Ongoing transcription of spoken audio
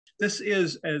this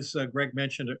is, as Greg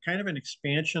mentioned, a kind of an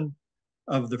expansion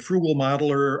of the frugal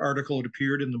modeler article. It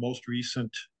appeared in the most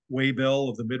recent Waybill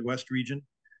of the Midwest region,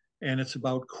 and it's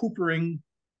about coopering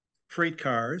freight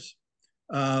cars.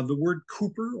 The word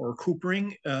cooper or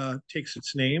coopering takes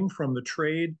its name from the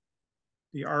trade,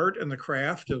 the art and the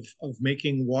craft of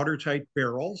making watertight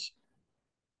barrels.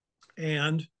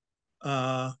 And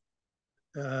uh,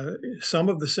 some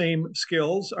of the same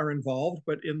skills are involved,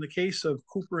 but in the case of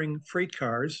coopering freight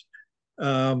cars,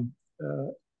 um,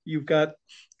 you've got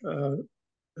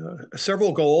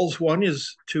several goals. One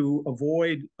is to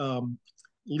avoid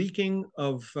leaking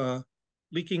of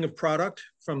leaking of product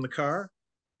from the car.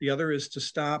 The other is to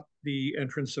stop the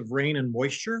entrance of rain and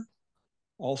moisture,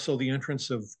 also the entrance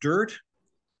of dirt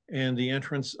and the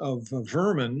entrance of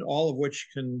vermin, all of which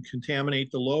can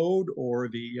contaminate the load or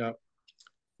the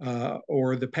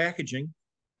packaging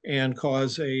and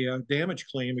cause a damage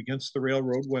claim against the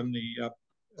railroad when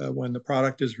the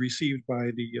product is received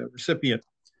by the recipient.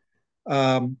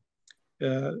 The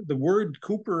word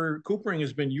coopering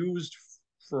has been used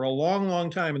for a long, long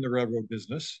time in the railroad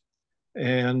business,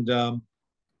 and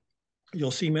you'll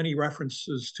see many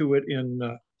references to it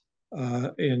in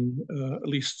at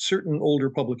least certain older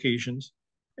publications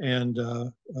and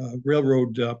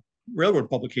railroad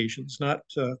publications, not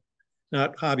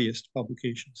hobbyist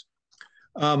publications.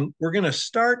 We're going to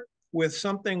start with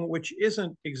something which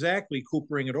isn't exactly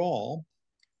coopering at all.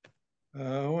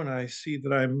 And I see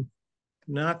that I'm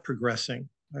not progressing,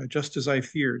 just as I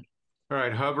feared. All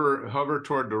right, hover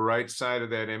toward the right side of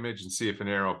that image and see if an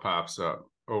arrow pops up.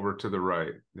 Over to the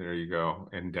right. There you go.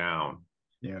 And down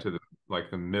to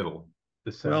the middle.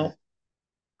 The center. Well,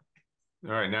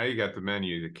 all right, now you got the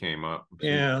menu that came up. So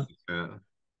yeah. Yeah,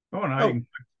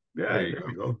 there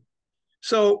you go.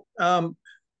 So, and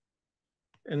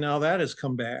now that has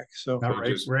come back. So now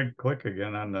right click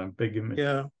again on the big image.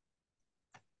 Yeah.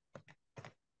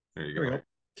 There you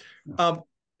go.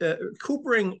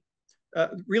 Coopering,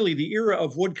 really the era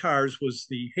of wood cars was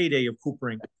the heyday of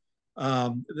coopering.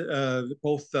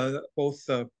 Both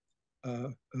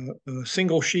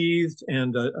single sheathed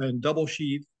and double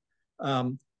sheathed.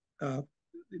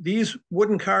 These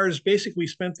wooden cars basically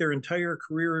spent their entire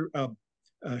career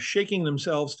shaking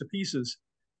themselves to pieces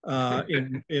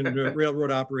in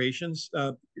railroad operations.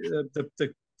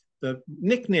 The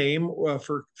nickname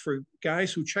for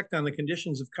guys who checked on the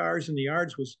conditions of cars in the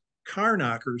yards was car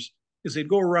knockers, because they'd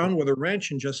go around with a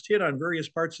wrench and just hit on various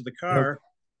parts of the car,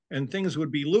 and things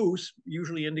would be loose,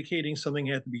 usually indicating something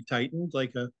had to be tightened,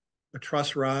 like a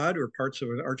truss rod or parts of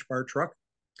an arch bar truck.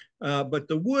 But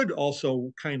the wood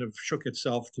also kind of shook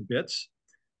itself to bits.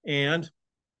 And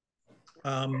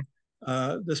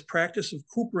this practice of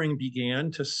coopering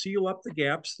began to seal up the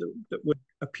gaps that would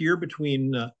appear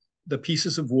between the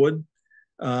pieces of wood.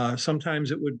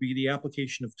 Sometimes it would be the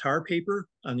application of tar paper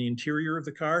on the interior of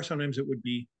the car. Sometimes it would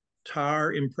be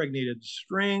tar impregnated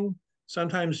string.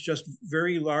 Sometimes just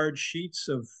very large sheets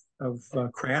of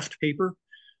craft paper.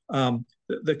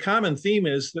 The common theme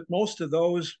is that most of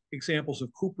those examples of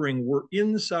coopering were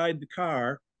inside the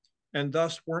car and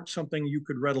thus weren't something you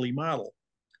could readily model.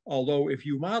 Although if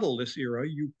you model this era,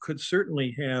 you could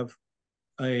certainly have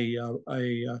a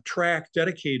track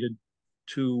dedicated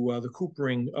to the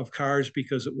coopering of cars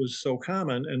because it was so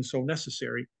common and so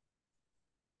necessary.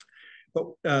 But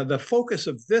the focus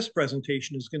of this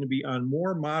presentation is going to be on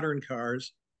more modern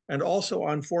cars and also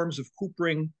on forms of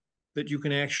coopering that you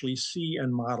can actually see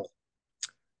and model.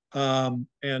 I'm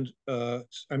going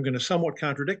to somewhat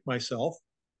contradict myself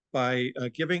by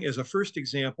giving as a first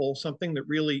example something that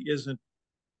really isn't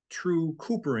true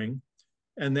coopering,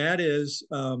 and that is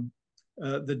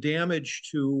the damage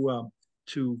to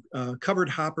covered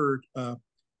hopper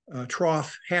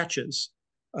trough hatches.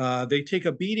 They take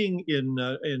a beating in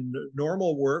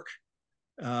normal work,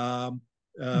 and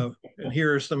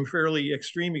here are some fairly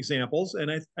extreme examples.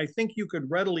 And I think you could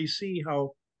readily see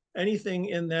how anything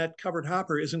in that covered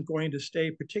hopper isn't going to stay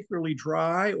particularly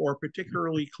dry or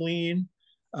particularly clean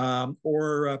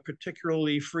or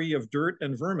particularly free of dirt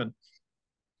and vermin.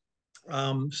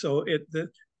 So the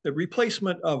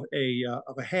replacement of a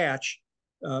hatch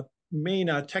may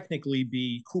not technically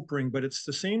be coopering, but it's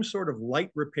the same sort of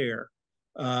light repair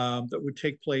that would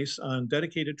take place on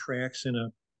dedicated tracks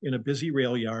in a busy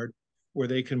rail yard, where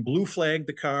they can blue flag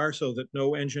the car so that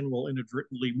no engine will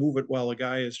inadvertently move it while a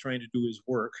guy is trying to do his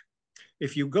work.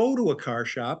 If you go to a car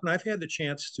shop, and I've had the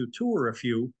chance to tour a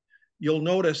few, you'll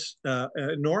notice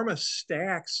enormous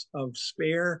stacks of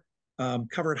spare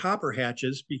covered hopper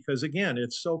hatches, because again,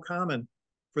 it's so common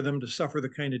for them to suffer the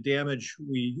kind of damage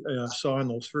we saw in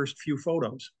those first few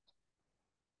photos.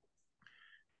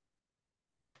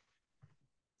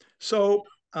 So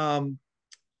a,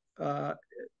 a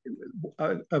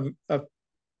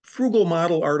frugal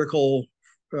model article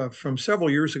from several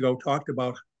years ago talked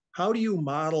about how do you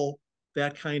model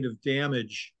that kind of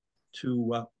damage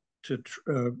to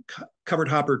covered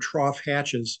hopper trough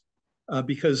hatches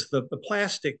because the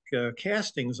plastic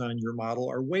castings on your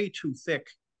model are way too thick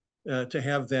to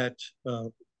have that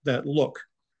look.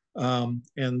 I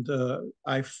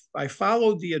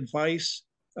followed the advice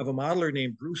of a modeler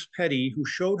named Bruce Petty, who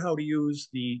showed how to use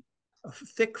the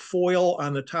thick foil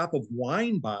on the top of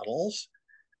wine bottles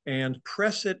and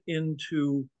press it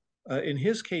into, in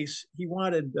his case, he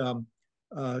wanted to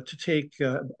take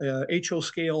HO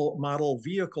scale model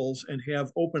vehicles and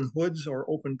have open hoods or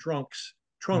open trunks,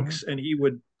 and he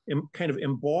would kind of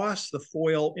emboss the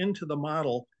foil into the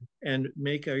model and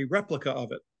make a replica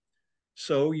of it.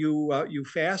 So you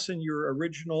fasten your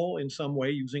original in some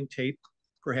way using tape,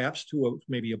 perhaps to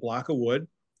maybe a block of wood,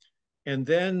 and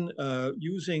then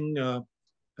using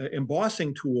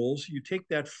embossing tools, you take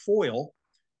that foil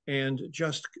and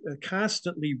just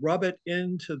constantly rub it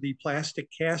into the plastic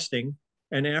casting.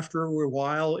 And after a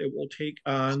while, it will take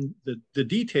on the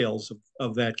details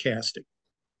of that casting.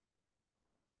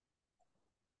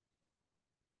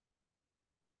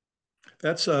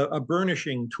 That's a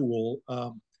burnishing tool,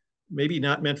 maybe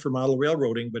not meant for model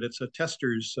railroading, but it's a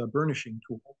tester's burnishing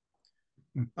tool.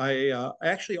 I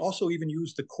actually also even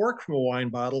used the cork from a wine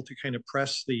bottle to kind of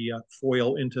press the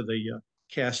foil into the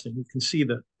casting. You can see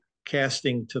the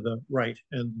casting to the right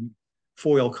and the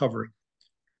foil covering.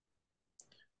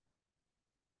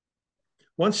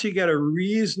 Once you get a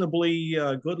reasonably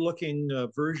good-looking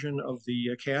version of the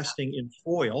casting in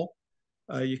foil,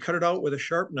 you cut it out with a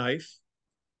sharp knife,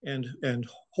 and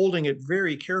holding it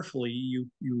very carefully, you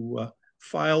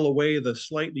file away the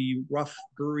slightly rough,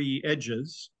 burry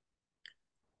edges.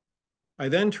 I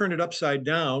then turned it upside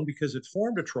down because it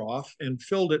formed a trough and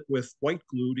filled it with white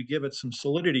glue to give it some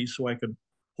solidity so I could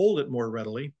hold it more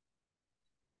readily.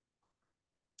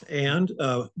 And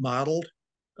modeled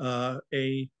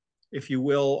if you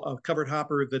will, a covered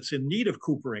hopper that's in need of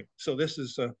coopering. So this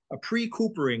is a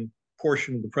pre-coopering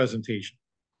portion of the presentation.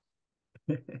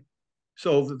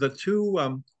 So the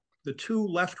two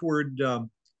leftward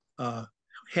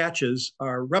hatches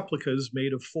are replicas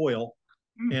made of foil,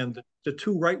 and the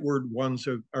two rightward ones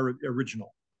are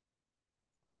original.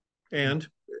 And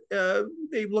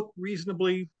they look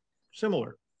reasonably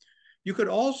similar. You could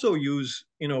also use,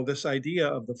 this idea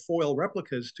of the foil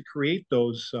replicas to create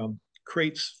those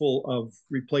crates full of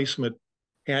replacement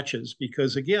hatches,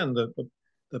 because again, the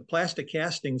plastic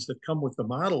castings that come with the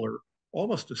model are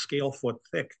almost a scale foot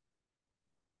thick.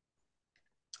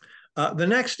 The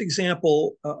next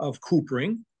example of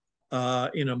coopering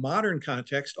in a modern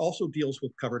context also deals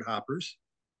with covered hoppers.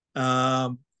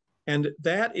 And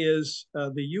that is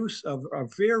the use of a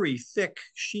very thick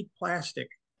sheet plastic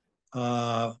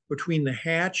between the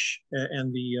hatch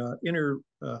and the inner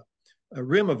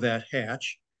rim of that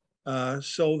hatch,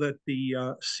 so that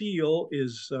the seal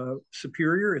is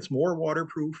superior. It's more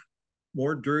waterproof,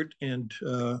 more dirt and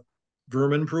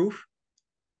vermin proof.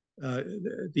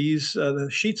 The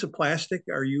sheets of plastic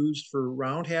are used for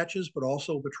round hatches, but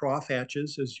also the trough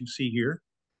hatches, as you see here.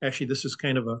 Actually, this is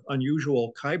kind of an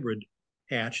unusual hybrid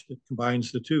hatch that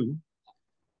combines the two.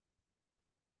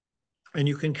 And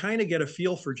you can kind of get a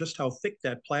feel for just how thick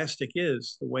that plastic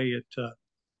is, the way it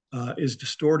is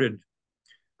distorted.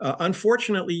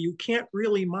 Unfortunately, you can't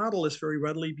really model this very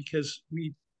readily because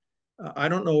I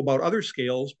don't know about other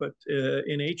scales, but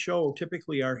in HO,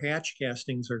 typically our hatch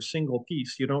castings are single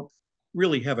piece. You don't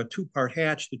really have a two-part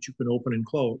hatch that you can open and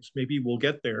close. Maybe we'll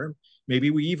get there.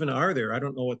 Maybe we even are there. I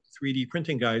don't know what the 3D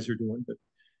printing guys are doing, but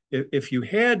if you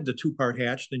had the two-part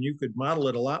hatch, then you could model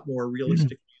it a lot more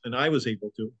realistically than I was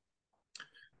able to.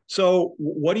 So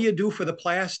what do you do for the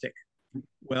plastic?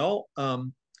 Well,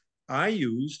 I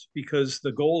used, because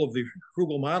the goal of the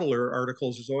Frugal Modeler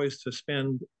articles is always to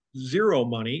spend zero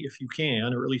money, if you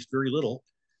can, or at least very little,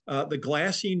 the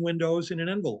glassine windows in an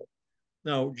envelope.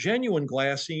 Now, genuine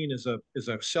glassine is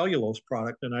a cellulose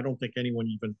product, and I don't think anyone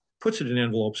even puts it in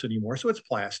envelopes anymore. So it's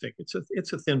plastic.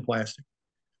 It's a thin plastic.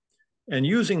 And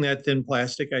using that thin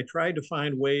plastic, I tried to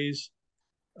find ways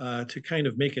to kind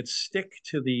of make it stick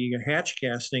to the hatch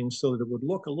casting so that it would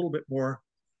look a little bit more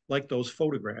like those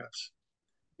photographs.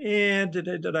 And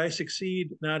did I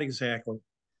succeed? Not exactly.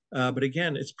 But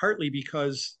again, it's partly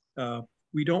because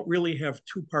we don't really have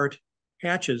two-part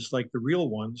hatches like the real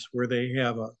ones, where they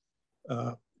have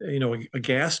a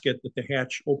gasket that the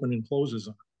hatch open and closes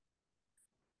on.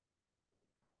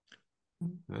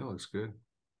 That looks good.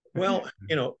 Well,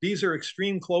 these are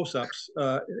extreme close-ups.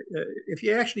 If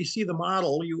you actually see the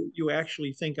model, you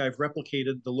actually think I've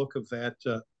replicated the look of that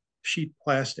sheet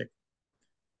plastic.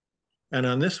 And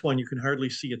on this one, you can hardly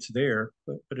see it's there,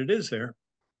 but it is there.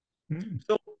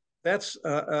 So that's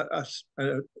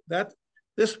that.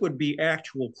 This would be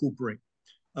actual coopering.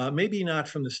 Maybe not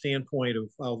from the standpoint of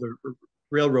how the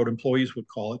railroad employees would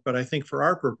call it, but I think for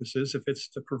our purposes, if it's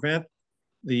to prevent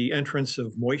the entrance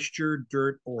of moisture,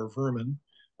 dirt, or vermin,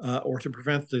 or to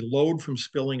prevent the load from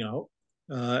spilling out,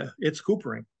 it's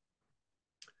coopering.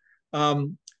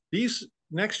 These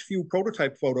next few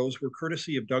prototype photos were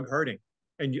courtesy of Doug Harding.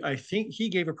 And I think he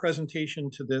gave a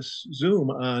presentation to this Zoom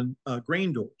on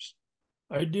grain doors.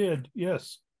 I did,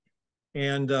 yes.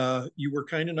 And you were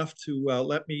kind enough to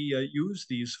let me use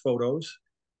these photos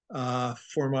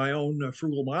for my own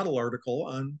frugal model article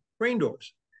on grain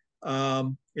doors.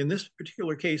 In this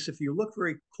particular case, if you look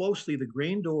very closely, the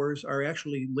grain doors are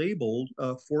actually labeled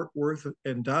Fort Worth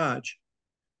and Dodge.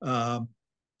 Fort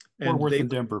Worth and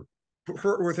Denver.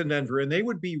 Fort Worth and Denver, and they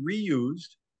would be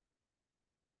reused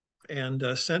and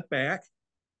sent back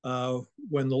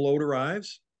when the load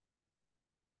arrives.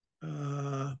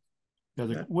 Yeah,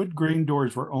 the wood grain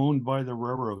doors were owned by the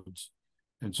railroads,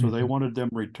 and so they wanted them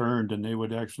returned, and they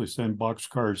would actually send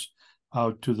boxcars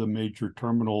out to the major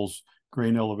terminals,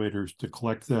 grain elevators, to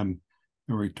collect them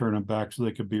and return them back so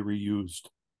they could be reused.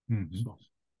 So.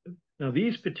 Now,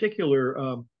 these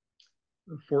particular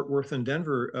Fort Worth and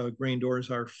Denver grain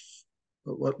doors are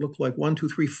what look like 1, 2,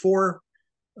 3, 4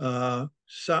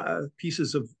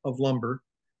 pieces of lumber.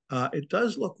 It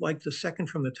does look like the second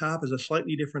from the top is a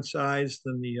slightly different size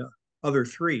than the other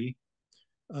 3.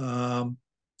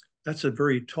 That's a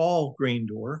very tall grain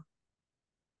door.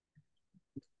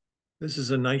 This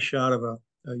is a nice shot of a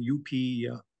UP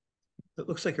that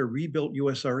looks like a rebuilt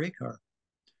USRA car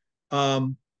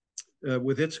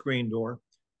with its grain door.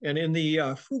 And in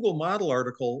the frugal model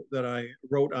article that I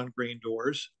wrote on grain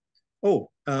doors,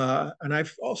 and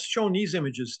I've also shown these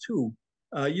images too.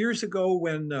 Years ago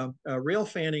when rail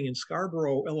fanning in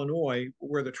Scarborough, Illinois,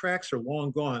 where the tracks are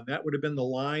long gone, that would have been the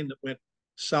line that went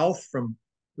south from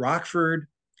Rockford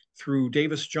through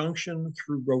Davis Junction,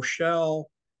 through Rochelle,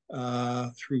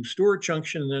 through Stewart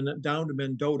Junction, and then down to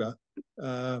Mendota.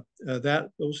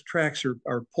 Those tracks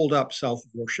are pulled up south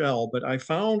of Rochelle, but I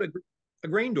found a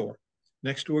grain door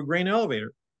next to a grain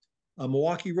elevator, a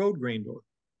Milwaukee Road grain door,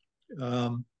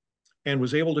 and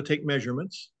was able to take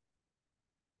measurements.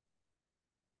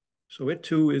 So it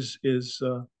too is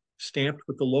stamped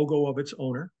with the logo of its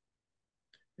owner.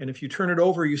 And if you turn it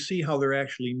over, you see how they're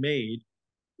actually made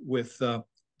with the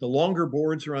longer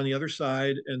boards are on the other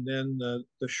side, and then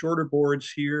the shorter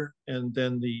boards here, and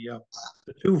then the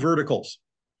 2 verticals.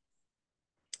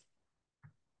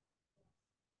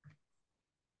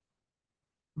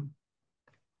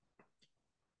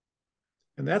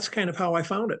 And that's kind of how I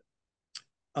found it.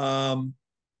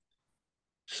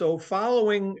 So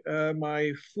following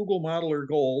my frugal modeler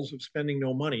goals of spending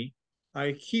no money,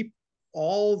 I keep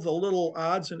all the little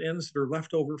odds and ends that are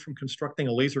left over from constructing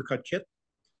a laser cut kit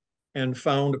and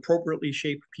found appropriately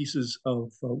shaped pieces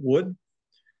of wood.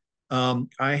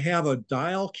 I have a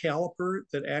dial caliper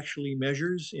that actually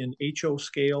measures in HO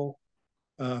scale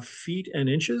feet and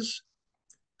inches.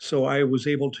 So I was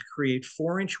able to create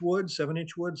 4-inch wood,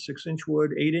 7-inch wood, 6-inch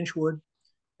wood, 8-inch wood,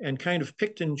 and kind of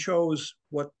picked and chose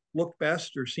what looked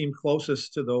best or seemed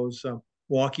closest to those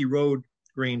Milwaukee Road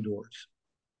grain doors.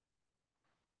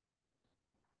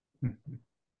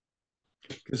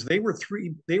 Because they were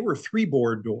 3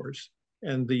 board doors,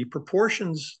 and the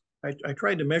proportions, I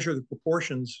tried to measure the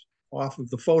proportions off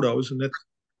of the photos, and it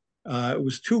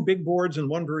was 2 big boards and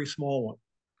 1 very small one.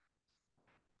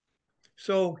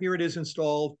 So here it is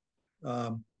installed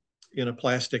in a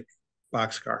plastic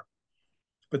boxcar.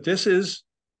 But this is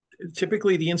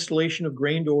typically the installation of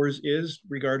grain doors is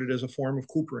regarded as a form of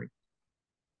coopering.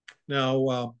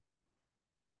 Now,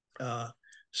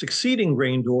 succeeding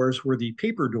grain doors were the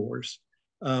paper doors,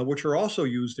 which are also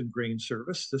used in grain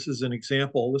service. This is an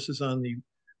example. This is on the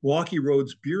Milwaukee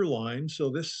Road's beer line.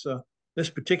 So this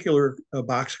particular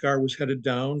boxcar was headed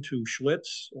down to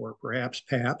Schlitz or perhaps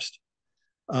Pabst,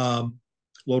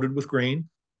 loaded with grain.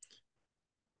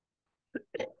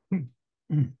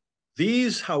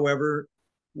 These, however,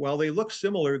 while they look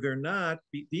similar, they're not.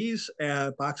 These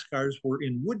boxcars were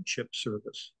in wood chip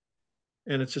service,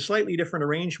 and it's a slightly different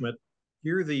arrangement.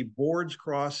 Here, the boards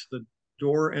cross the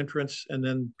door entrance, and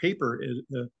then paper is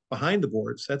behind the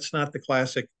boards. That's not the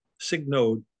classic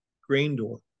signode grain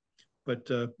door, but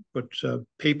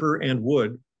paper and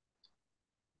wood.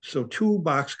 So 2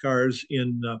 boxcars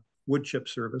in wood chip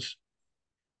service.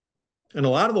 And a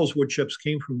lot of those wood chips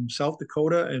came from South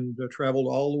Dakota and traveled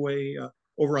all the way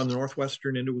over on the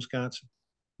northwestern into Wisconsin.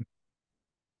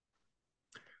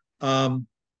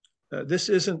 This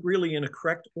isn't really in a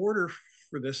correct order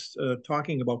for this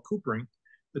talking about coopering,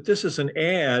 but this is an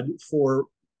ad for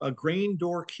a grain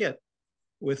door kit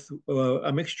with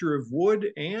a mixture of wood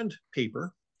and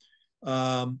paper.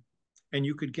 And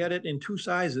you could get it in two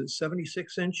sizes,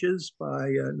 76 inches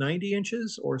by 90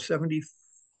 inches or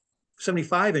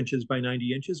 75 inches by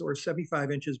 90 inches or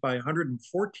 75 inches by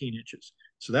 114 inches.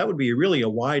 So that would be really a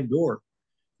wide door.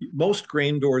 Most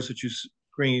grain doors that you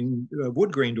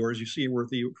wood grain doors you see were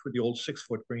for the old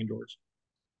 6-foot grain doors.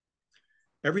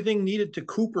 Everything needed to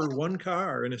cooper one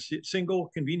car in a single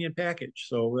convenient package.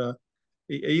 So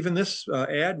even this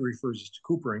ad refers to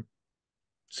coopering.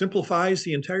 Simplifies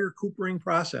the entire coopering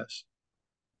process.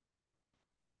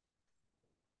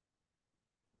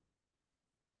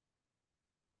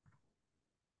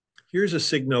 Here's a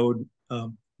Signode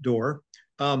door.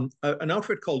 An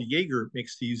outfit called Jaeger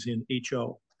makes these in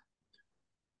HO.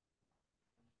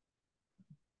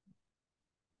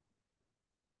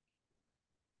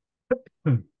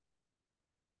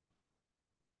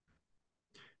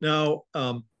 Now,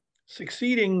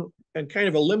 succeeding and kind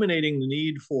of eliminating the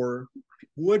need for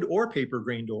wood or paper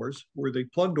grain doors were the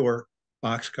plug door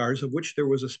boxcars, of which there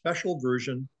was a special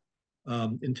version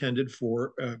intended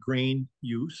for grain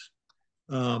use.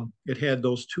 It had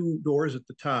those two doors at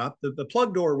the top. The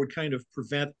plug door would kind of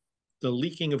prevent the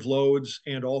leaking of loads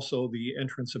and also the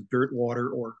entrance of dirt, water,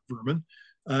 or vermin.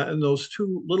 And those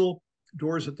two little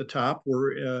doors at the top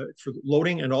were for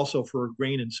loading and also for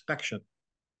grain inspection.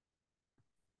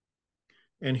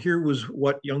 And here was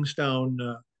what Youngstown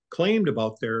claimed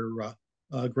about their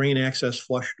grain access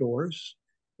flush doors.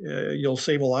 You'll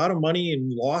save a lot of money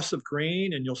in loss of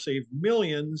grain, and you'll save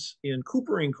millions in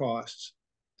coopering costs.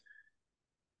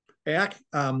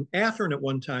 Athearn at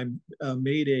one time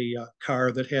made a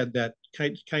car that had that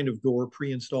kind of door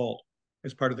pre-installed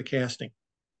as part of the casting.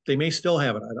 They may still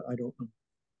have it, I don't know.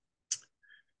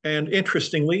 And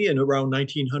interestingly, in around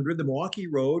 1900, the Milwaukee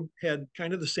Road had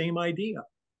kind of the same idea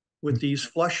with these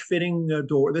flush fitting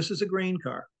door. This is a grain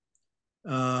car.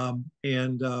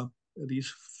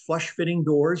 These flush fitting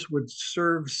doors would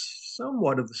serve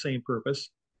somewhat of the same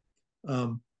purpose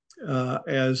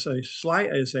as a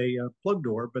plug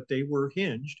door, but they were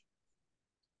hinged.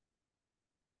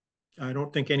 I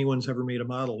don't think anyone's ever made a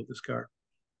model of this car.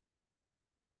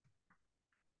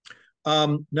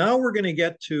 Now we're going to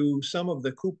get to some of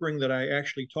the coopering that I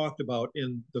actually talked about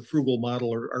in the Frugal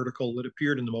Modeler article that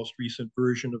appeared in the most recent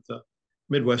version of the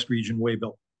Midwest Region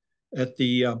Waybill. At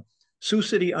the Sioux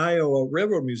City, Iowa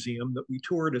Railroad Museum that we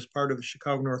toured as part of the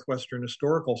Chicago Northwestern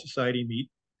Historical Society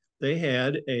meet, they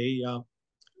had a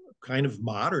kind of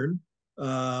modern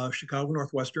Chicago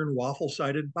Northwestern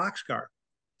waffle-sided boxcar.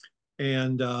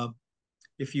 And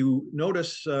if you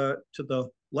notice to the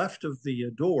left of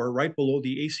the door, right below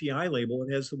the ACI label,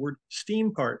 it has the word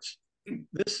steam parts.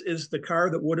 This is the car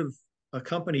that would have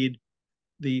accompanied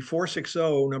the 460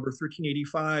 number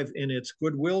 1385 in its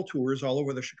goodwill tours all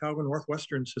over the Chicago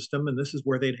Northwestern system. And this is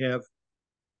where they'd have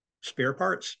spare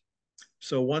parts.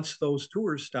 So once those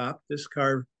tours stopped, this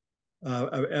car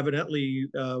evidently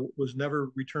was never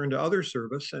returned to other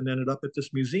service and ended up at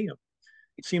this museum.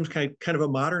 It seems kind of a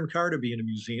modern car to be in a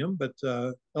museum, but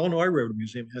Illinois Railroad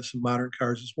Museum has some modern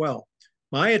cars as well.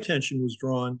 My attention was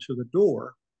drawn to the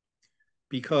door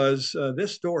because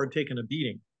this door had taken a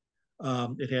beating.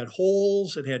 It had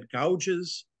holes, it had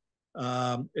gouges,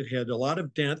 it had a lot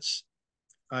of dents.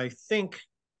 I think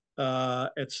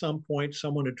at some point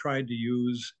someone had tried to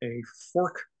use a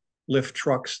forklift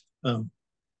truck's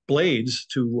blades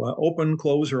to open,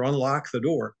 close, or unlock the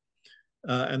door.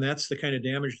 And that's the kind of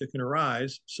damage that can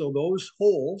arise. So those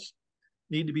holes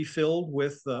need to be filled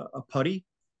with a putty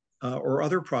or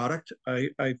other product.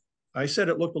 I said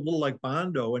it looked a little like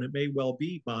Bondo, and it may well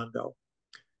be Bondo.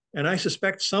 And I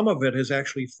suspect some of it has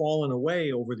actually fallen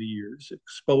away over the years,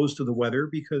 exposed to the weather,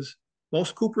 because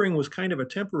most coopering was kind of a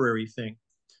temporary thing.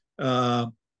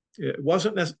 It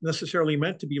wasn't necessarily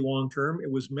meant to be long-term.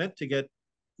 It was meant to get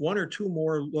one or two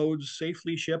more loads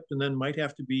safely shipped and then might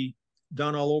have to be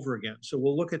done all over again. So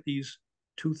we'll look at these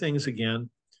two things again.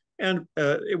 And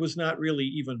it was not really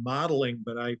even modeling,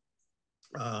 but I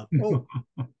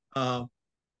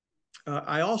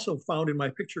also found in my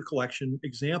picture collection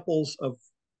examples of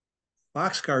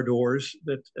boxcar doors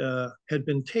that had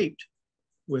been taped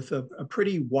with a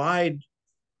pretty wide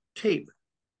tape.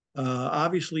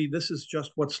 Obviously, this is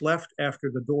just what's left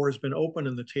after the door has been opened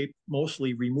and the tape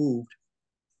mostly removed.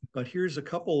 But here's a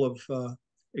couple of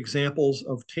examples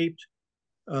of taped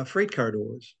freight car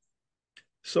doors.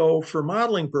 So for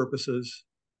modeling purposes,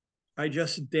 I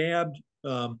just dabbed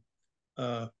uh,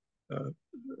 uh,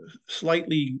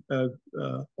 slightly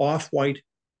off-white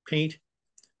paint.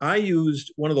 I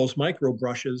used one of those micro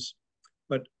brushes,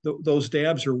 but those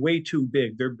dabs are way too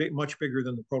big. They're much bigger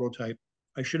than the prototype.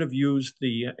 I should have used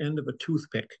the end of a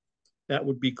toothpick. That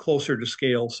would be closer to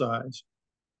scale size.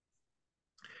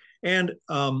 And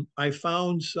I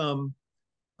found some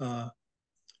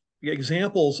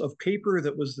examples of paper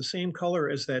that was the same color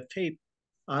as that tape,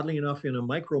 oddly enough, in a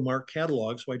Micromark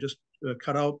catalog. So I just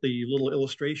cut out the little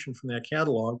illustration from that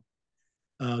catalog,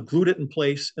 glued it in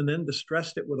place, and then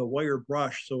distressed it with a wire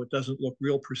brush so it doesn't look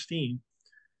real pristine.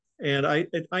 And I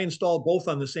installed both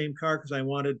on the same car because I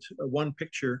wanted one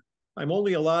picture. I'm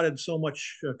only allotted so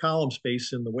much column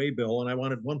space in the waybill, and I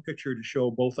wanted one picture to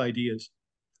show both ideas.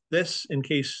 This, in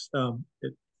case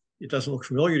it doesn't look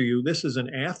familiar to you, this is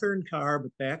an Athearn car,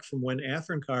 but back from when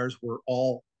Athearn cars were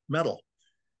all metal.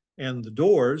 And the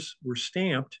doors were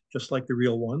stamped just like the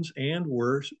real ones and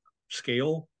were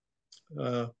scale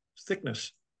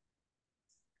thickness.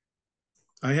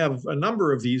 I have a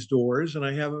number of these doors, and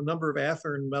I have a number of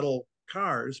Athearn metal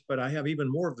cars, but I have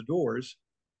even more of the doors,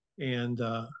 and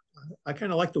I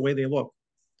kind of like the way they look.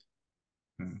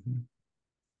 Mm-hmm.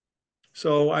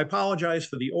 So I apologize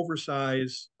for the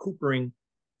oversized coopering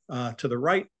to the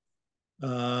right,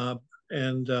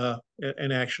 and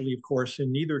actually, of course,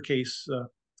 in neither case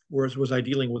was I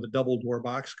dealing with a double door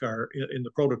boxcar in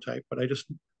the prototype, but I just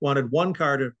wanted one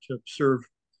car to serve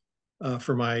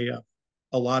for my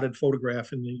allotted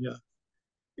photograph in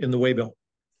the waybill.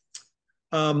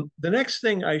 The next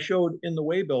thing I showed in the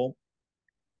waybill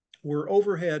were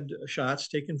overhead shots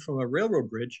taken from a railroad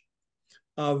bridge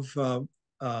of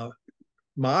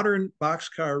modern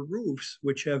boxcar roofs,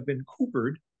 which have been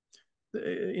coopered.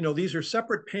 You know, these are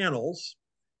separate panels,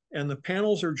 and the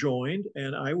panels are joined,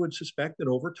 and I would suspect that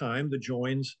over time the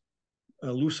joins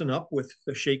loosen up with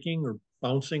the shaking or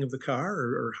bouncing of the car,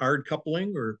 or hard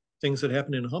coupling, or things that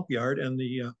happen in a hump yard, and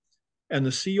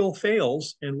the seal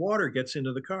fails and water gets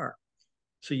into the car.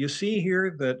 So you see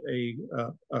here that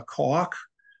a caulk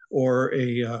or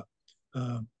a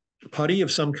putty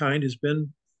of some kind has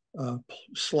been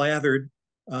slathered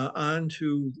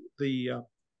onto the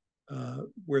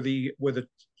where the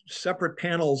separate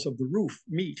panels of the roof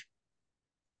meet.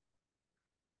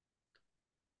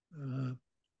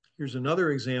 Here's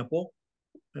another example,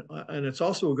 and it's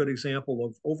also a good example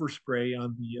of overspray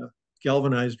on the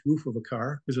galvanized roof of a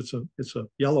car, because it's a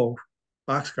yellow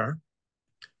boxcar.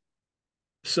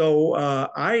 So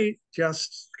I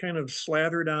just kind of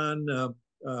slathered on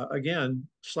again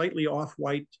slightly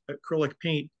off-white acrylic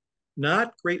paint,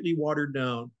 not greatly watered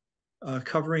down,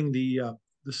 covering the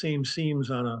same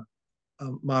seams on a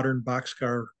modern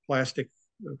boxcar plastic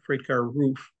freight car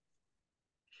roof.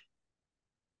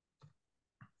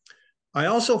 I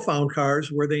also found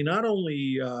cars where they not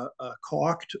only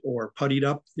caulked or puttied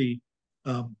up the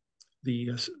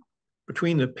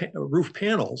between the roof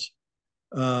panels,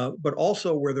 but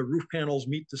also where the roof panels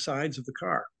meet the sides of the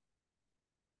car.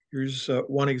 Here's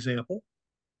one example.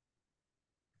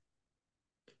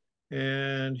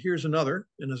 And here's another.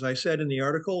 And as I said in the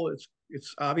article,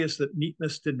 it's obvious that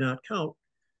neatness did not count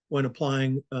when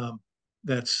applying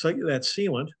that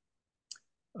sealant.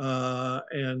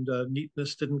 And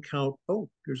neatness didn't count. Oh,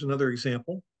 here's another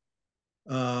example.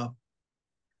 And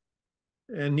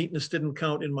neatness didn't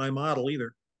count in my model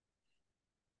either.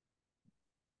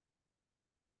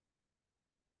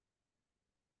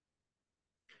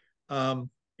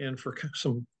 And for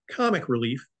some comic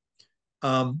relief,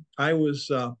 I was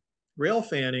rail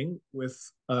fanning with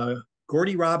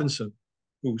Gordy Robinson,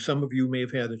 who some of you may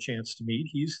have had a chance to meet.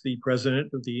 He's the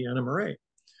president of the NMRA,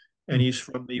 and he's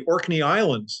from the Orkney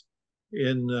Islands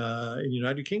in the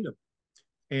United Kingdom.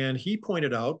 And he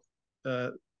pointed out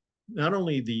not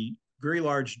only the very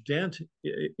large dent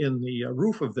in the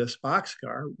roof of this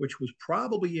boxcar, which was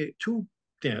probably 2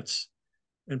 dents,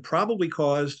 and probably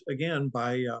caused, again,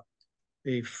 by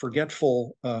a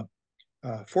forgetful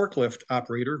forklift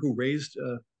operator who raised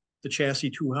the chassis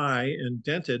too high and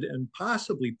dented and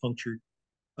possibly punctured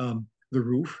the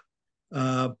roof.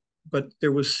 But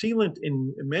there was sealant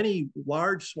in many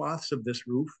large swaths of this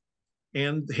roof,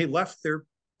 and they left their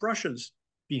brushes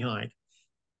behind.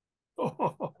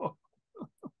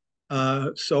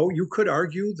 So you could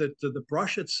argue that the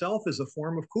brush itself is a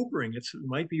form of coopering. It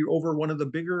might be over one of the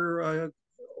bigger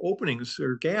openings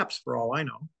or gaps, for all I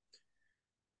know.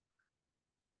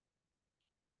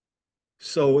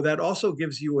 So that also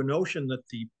gives you a notion that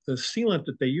the sealant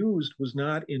that they used was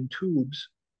not in tubes,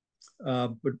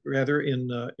 but rather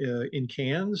in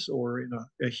cans or in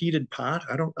a heated pot.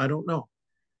 I don't know.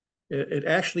 it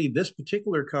actually, this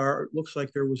particular car looks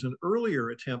like there was an earlier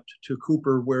attempt to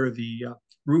cooper where the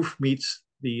roof meets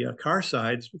the car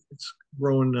sides. It's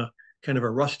grown kind of a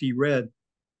rusty red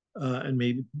and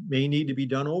may need to be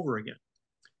done over again.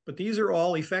 But these are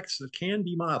all effects that can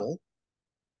be modeled.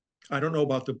 I don't know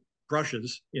about the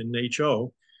brushes in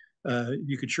HO.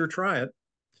 You could sure try it.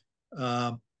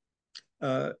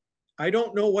 I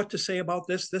don't know what to say about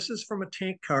this. This is from a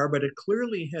tank car, but it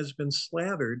clearly has been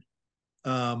slathered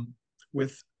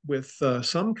with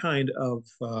some kind of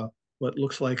what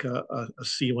looks like a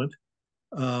sealant,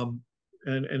 and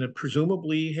it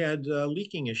presumably had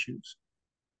leaking issues.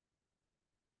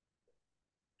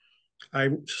 I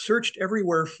searched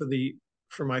everywhere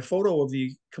for my photo of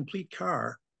the complete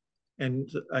car, and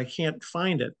I can't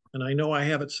find it. And I know I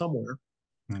have it somewhere.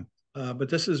 But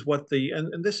this is what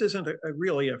and this isn't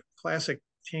really a classic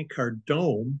tank car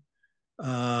dome.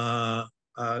 It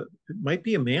might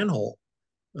be a manhole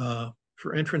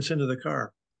for entrance into the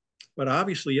car, but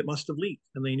obviously it must have leaked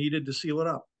and they needed to seal it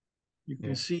up. You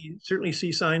can certainly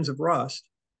see signs of rust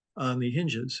on the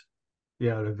hinges.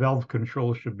 Yeah, the valve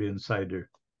control should be inside there.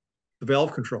 The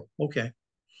valve control, okay.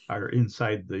 Or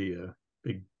inside the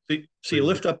big. So you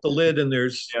lift up the lid and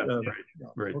there's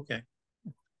right. Okay.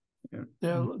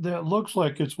 Yeah, that looks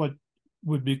like it's what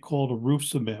would be called a roof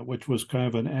cement, which was kind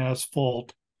of an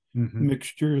asphalt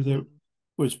mixture that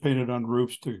was painted on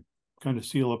roofs to kind of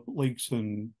seal up leaks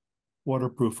and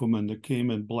waterproof them, and it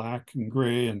came in black and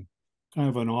gray and kind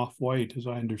of an off-white, as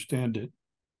I understand it.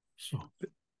 So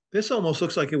this almost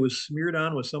looks like it was smeared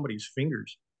on with somebody's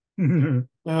fingers.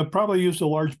 Probably used a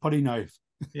large putty knife.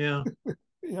 Yeah.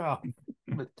 Yeah.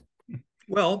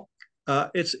 Well,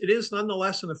 it is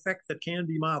nonetheless an effect that can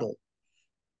be modeled.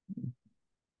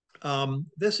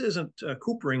 This isn't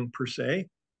coopering per se,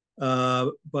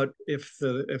 but if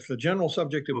the general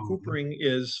subject of coopering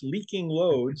is leaking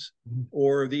loads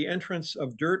or the entrance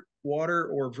of dirt, water,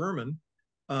 or vermin,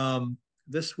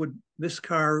 this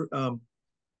car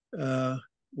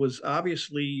was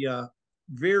obviously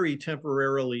very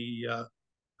temporarily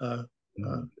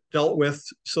dealt with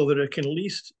so that it can at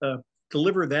least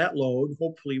deliver that load,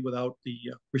 hopefully without the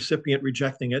recipient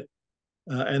rejecting it.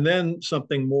 And then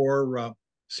something more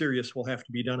serious will have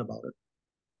to be done about it.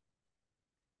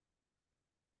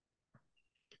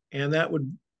 And that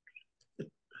would,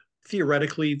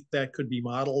 theoretically, that could be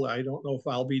modeled. I don't know if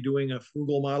I'll be doing a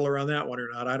frugal modeler on that one or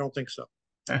not. I don't think so.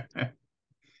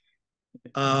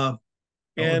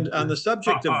 And on the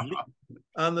subject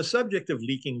of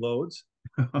leaking loads,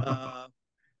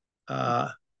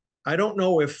 I don't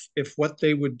know if what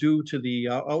they would do to the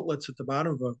outlets at the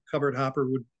bottom of a covered hopper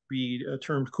would be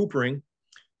termed coopering,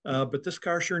 but this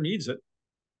car sure needs it.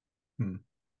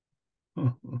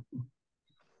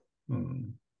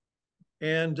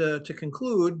 And to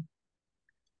conclude,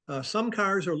 some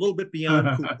cars are a little bit beyond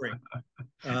coopering.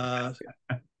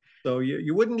 So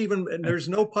you wouldn't even, and there's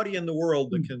no putty in the world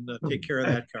that can take care of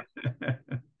that car.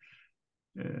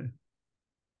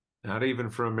 Not even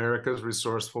for America's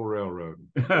resourceful railroad.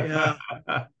 Yeah.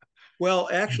 Well,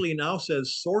 actually now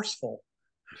says sourceful.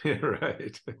 Yeah,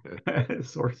 right.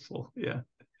 Sourceful, yeah.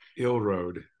 Ill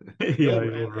road. Yeah,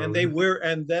 and they were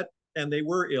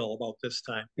ill about this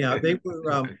time. Yeah, they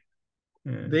were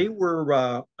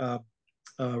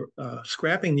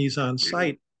scrapping these on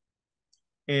site,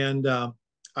 and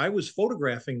I was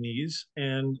photographing these,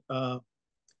 and a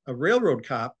railroad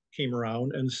cop came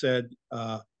around and said,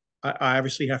 I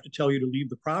obviously have to tell you to leave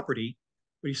the property,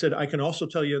 but he said, I can also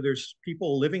tell you there's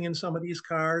people living in some of these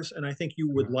cars, and I think you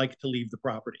would like to leave the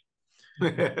property.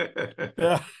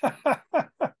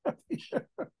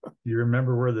 You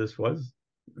remember where this was?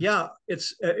 Yeah,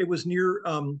 it was near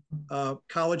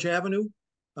College Avenue.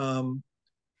 You're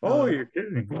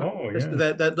kidding. Oh,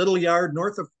 yeah. That little yard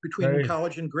north of between Right.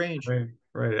 College and Grange.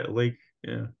 Right at Lake.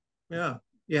 Yeah.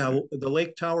 Yeah, the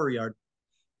Lake Tower yard.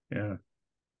 Yeah.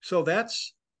 So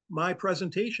that's my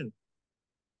presentation.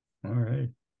 All right.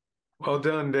 Well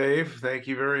done, Dave. Thank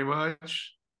you very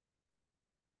much.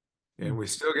 And we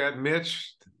still got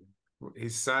Mitch.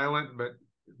 He's silent,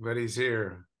 but he's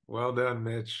here. Well done,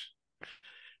 Mitch.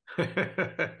 We'll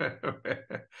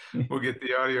get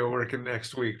the audio working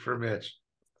next week for Mitch.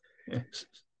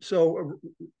 So,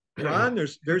 Ron,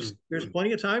 there's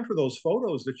plenty of time for those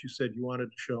photos that you said you wanted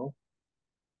to show.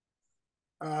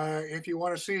 If you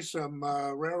want to see some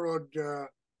railroad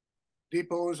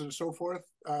depots and so forth,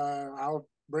 I'll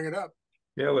bring it up.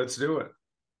 Yeah, let's do it.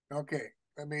 Okay,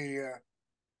 let me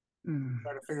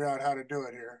try to figure out how to do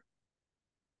it here.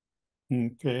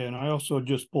 Okay, and I also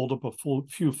just pulled up a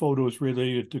few photos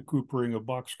related to coopering of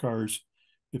boxcars,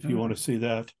 if you want to see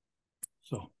that.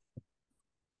 So,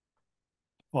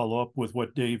 follow up with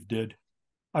what Dave did.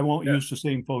 I won't use the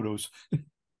same photos.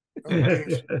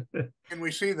 Okay, can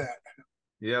we see that?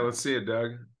 Yeah, let's see it,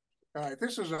 Doug. All right,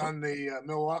 this is on the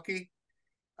Milwaukee.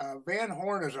 Van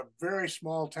Horn is a very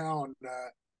small town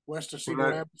west of Cedar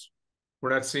Rapids. We're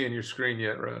not seeing your screen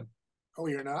yet, Rod. Oh,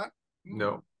 you're not?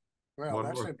 No. Well, One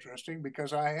that's more. interesting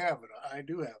because I have it. I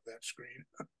do have that screen.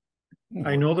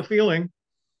 I know the feeling.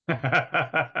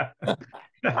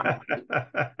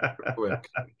 Quick.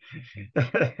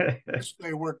 This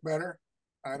may work better.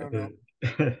 I don't know.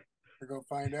 We're gonna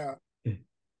find out.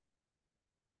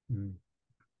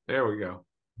 There we go.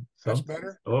 That's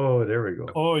better? Oh, there we go.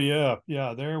 Oh yeah,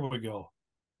 yeah, there we go.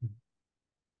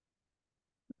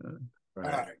 All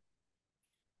right.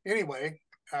 Anyway,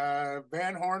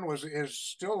 Van Horn is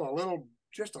still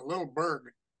just a little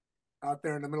burg out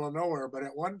there in the middle of nowhere, but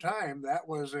at one time that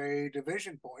was a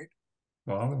division point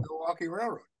of the Milwaukee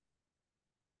Railroad.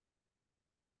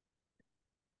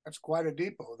 That's quite a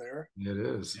depot there. It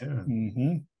is. Yeah.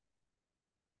 Mm-hmm.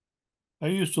 I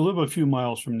used to live a few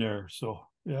miles from there, so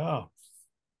yeah.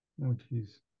 Oh,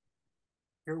 geez.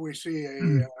 Here we see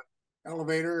a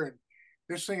elevator, and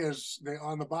this thing is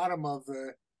on the bottom of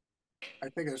the, I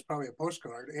think it's probably a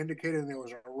postcard indicating there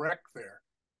was a wreck there,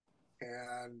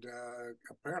 and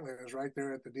apparently it was right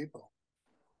there at the depot.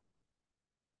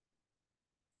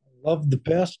 Love the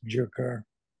passenger car.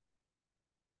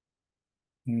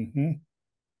 Mm-hmm.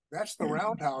 That's the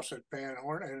roundhouse at Van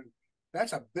Horn, and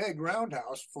that's a big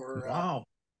roundhouse for. Wow.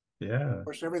 Yeah. Of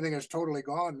course, everything is totally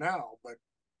gone now, but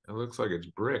It looks like it's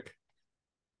brick.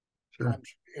 Sure.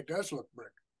 it does look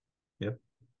brick. Yep.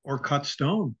 Or cut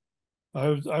stone. I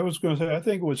was going to say, I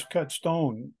think it was cut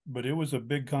stone, but it was a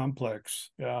big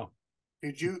complex. Yeah.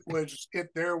 Was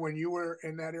it there when you were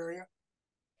in that area?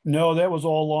 No, that was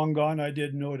all long gone. I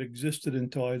didn't know it existed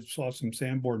until I saw some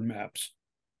Sanborn maps.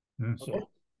 So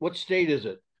What state is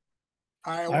it?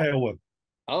 Iowa.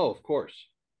 Oh, of course.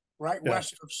 Right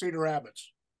west of Cedar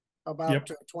Rapids, about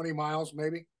 20 miles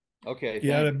maybe. Okay.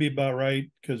 Yeah, that'd be about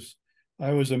right, because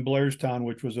I was in Blairstown,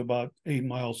 which was about 8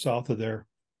 miles south of there.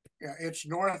 Yeah, it's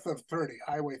north of 30,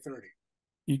 Highway 30.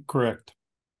 Correct.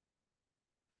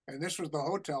 And this was the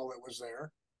hotel that was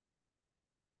there.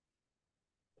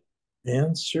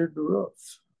 Answered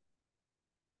roof.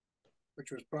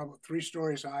 Which was probably 3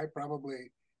 stories high,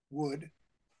 probably wood.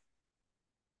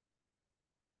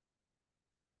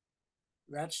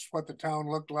 That's what the town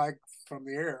looked like from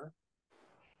the air.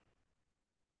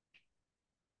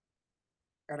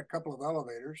 Had a couple of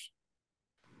elevators.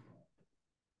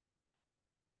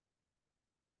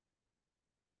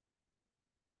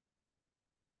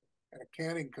 Had a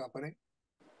canning company.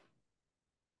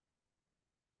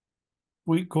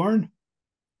 Sweet corn?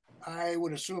 I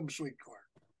would assume sweet corn.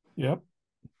 Yep.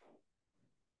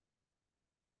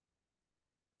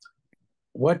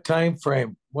 What time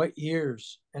frame? What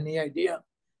years? Any idea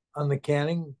on the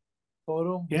canning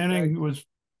photo? Canning was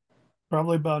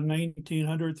probably about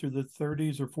 1900 through the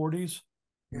 30s or 40s.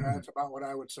 Yeah, that's about what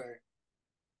I would say.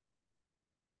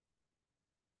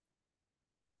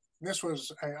 This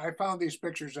was, I found these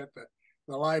pictures at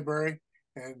the library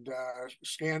and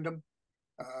scanned them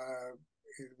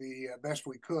the best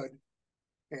we could.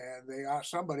 And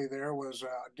somebody there was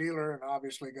a dealer and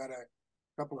obviously got a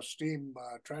couple of steam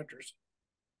tractors.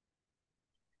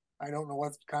 I don't know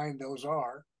what kind those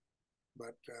are,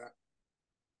 but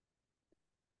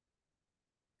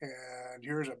and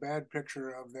here's a bad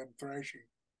picture of them thrashing.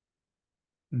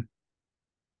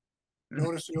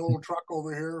 Notice the old truck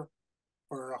over here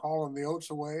for hauling the oats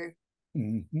away.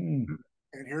 Mm-hmm.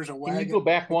 And here's a wagon. Can you go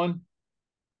back one?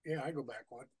 Yeah, I go back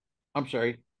one. I'm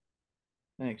sorry.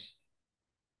 Thanks.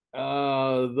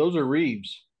 Those are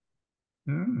Reeves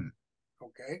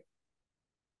Okay.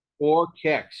 or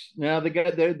Kecks. Now they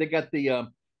got the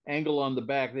angle on the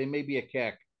back. They may be a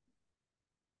Keck.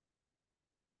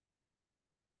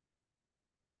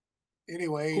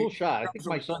 Anyway, Cool shot. I think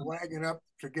my son wagon up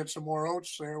to get some more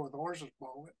oats there with horses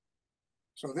pulling it.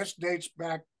 So this dates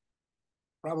back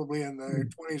probably in the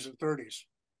 20s and 30s.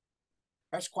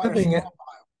 That's quite a small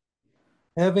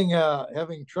pile.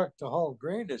 Having truck to haul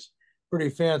grain is pretty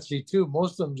fancy too.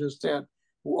 Most of them just had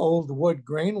old wood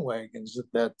grain wagons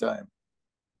at that time.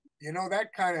 You know,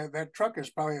 that truck is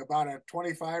probably about a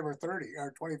 25 or 30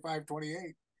 or 25,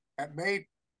 28. That may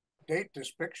date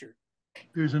this picture.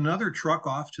 There's another truck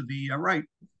off to the right.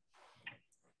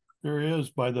 There is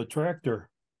by the tractor.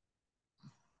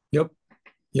 Yep.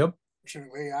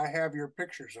 Fortunately, I have your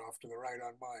pictures off to the right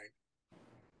on mine.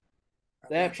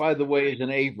 that, by the way, is an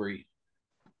Avery.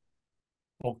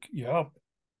 Okay, yeah.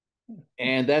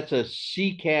 And that's a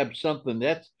C cab something.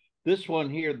 This one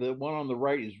here, the one on the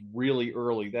right, is really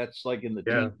early. That's like in the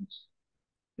Yeah. teens.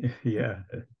 Yeah,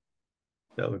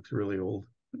 that looks really old.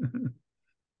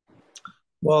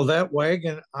 Well, that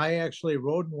wagon, I actually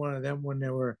rode in one of them when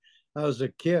I was a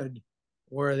kid,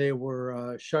 where they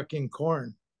were shucking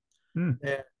corn. Hmm.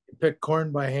 And you pick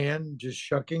corn by hand, just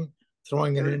shucking,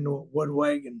 throwing it into a wood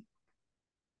wagon.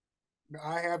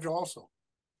 I have also.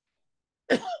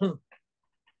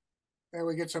 There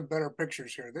we get some better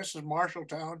pictures here. This is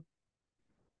Marshalltown.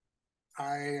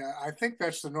 I think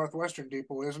that's the Northwestern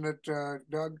Depot, isn't it,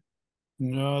 Doug?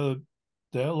 No,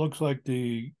 that looks like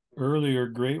the earlier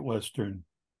Great Western.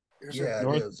 Is Yeah, it? it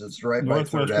North- is. It's right by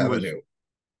Third Northwestern was- Avenue.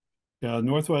 Yeah,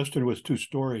 Northwestern was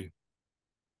 2-story.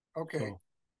 Okay, So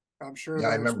I'm sure. Yeah,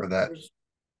 I that was- remember that.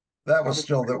 That was Probably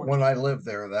still the there Great when I lived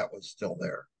there. That was still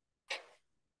there.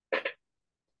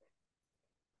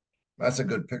 That's a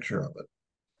good picture of it.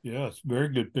 yes, very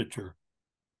good picture.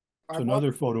 I It's bought-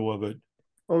 another photo of it.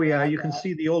 Oh, yeah, you can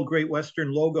see the old Great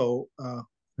Western logo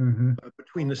Mhm.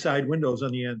 between the side windows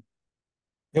on the end.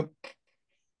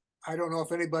 I don't know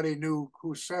if anybody knew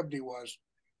who Sebney was,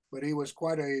 but he was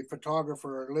quite a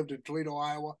photographer, lived in Toledo,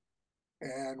 Iowa.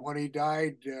 And when he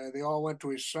died, they all went to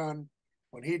his son.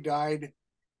 When he died,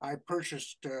 I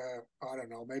purchased, I don't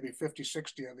know, maybe 50,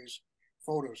 60 of these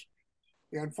photos.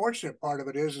 The unfortunate part of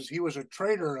it is he was a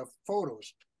trader of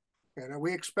photos. And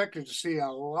we expected to see a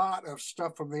lot of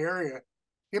stuff from the area.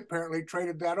 He apparently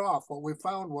traded that off. What we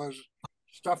found was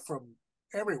stuff from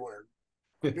everywhere,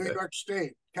 New York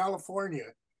State,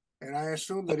 California. And I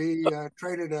assume that he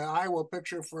traded an Iowa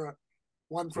picture for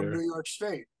one from Sure. New York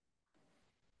State.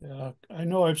 Yeah, I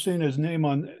know I've seen his name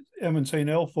on M and St.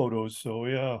 L photos, so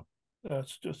yeah,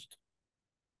 that's just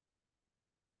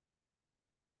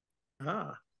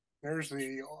Ah, There's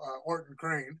the Orton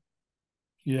crane,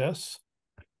 yes.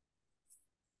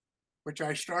 which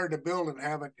I started to build and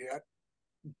haven't yet.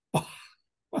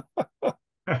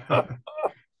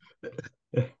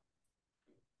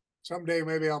 Someday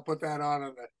maybe I'll put that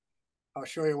on I'll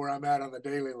show you where I'm at on the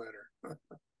daily letter.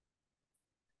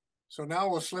 So now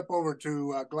we'll slip over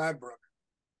to Gladbrook.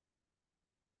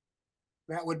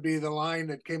 That would be the line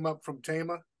that came up from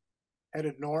Tama,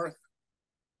 headed north.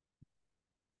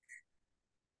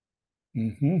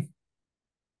 Mm-hmm.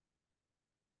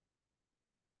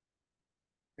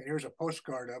 And here's a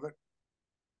postcard of it.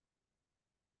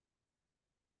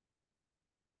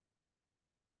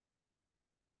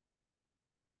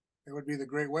 It would be the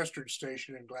Great Western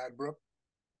Station in Gladbrook.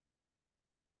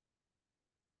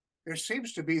 There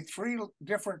seems to be 3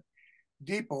 different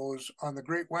depots on the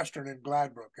Great Western in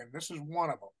Gladbrook, and this is one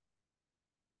of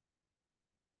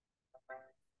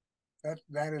them.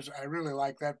 That is, I really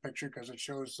like that picture because it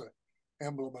shows the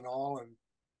emblem and all, and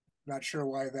not sure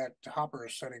why that hopper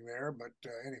is sitting there, but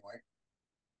anyway.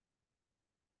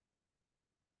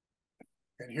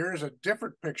 And here's a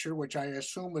different picture, which I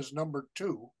assume is number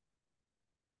 2.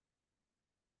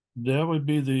 That would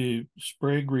be the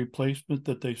Sprague replacement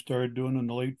that they started doing in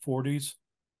the late 40s.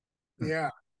 Yeah,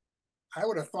 I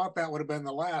would have thought that would have been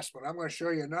the last, but I'm going to show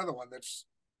you another one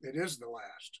it is the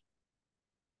last.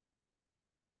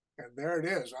 And there it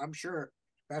is. I'm sure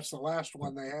that's the last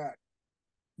one they had.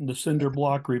 The cinder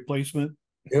block replacement.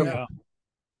 Yep.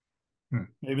 Yeah.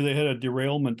 Maybe they had a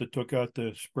derailment that took out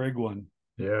the Sprague one.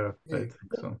 Yeah, I think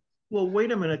so. well,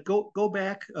 wait a minute. Go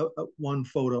back one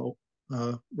photo,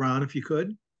 Ron, if you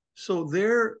could. So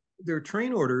their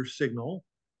train order signal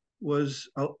was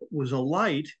a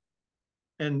light,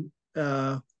 and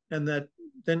that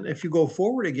then if you go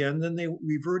forward again, then they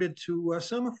reverted to a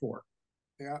semaphore.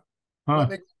 Yeah. Huh.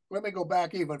 Let me go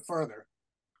back even further.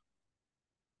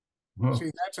 Whoa.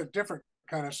 See, that's a different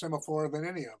kind of semaphore than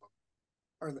any of them,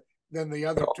 or than the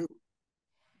other 2.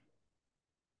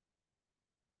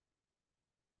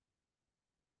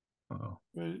 Oh,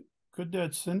 Could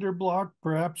that cinder block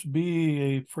perhaps be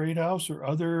a freight house or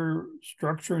other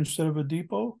structure instead of a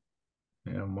depot?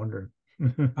 yeah, I'm wondering.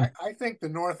 I think the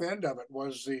north end of it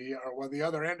was the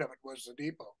other end of it was the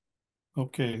depot.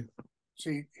 Okay,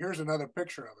 See, here's another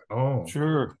picture of it. Oh,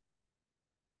 sure.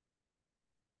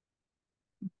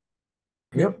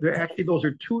 Yep. Actually, those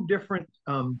are 2 different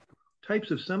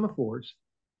types of semaphores.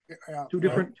 Yeah, 2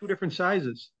 different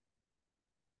sizes.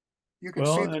 you can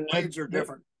Well, see the and blades are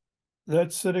different.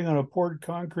 That's sitting on a poured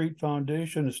concrete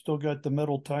foundation. It's still got the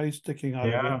metal ties sticking out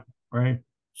of yeah, it. right.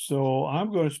 So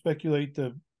I'm going to speculate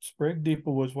the Sprague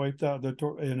Depot was wiped out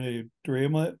in a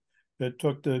derailment that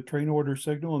took the train order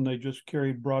signal, and they just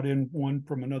brought in one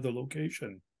from another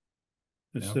location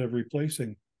instead of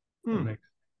replacing. That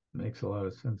makes a lot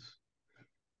of sense.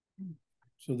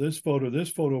 So this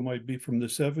photo might be from the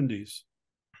 70s.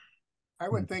 I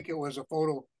would think it was a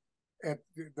photo at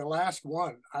the last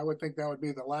one. I would think that would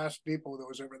be the last depot that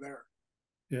was ever there.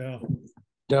 Yeah.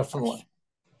 Definitely.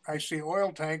 I see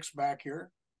oil tanks back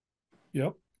here.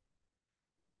 Yep.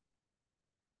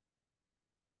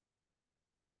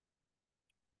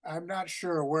 I'm not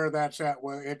sure where that's at.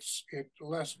 Well, it's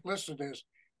listed as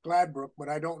Gladbrook, but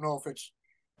I don't know if it's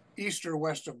east or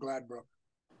west of Gladbrook.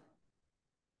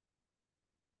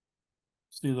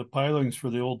 See the pilings for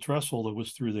the old trestle that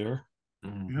was through there.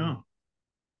 Yeah.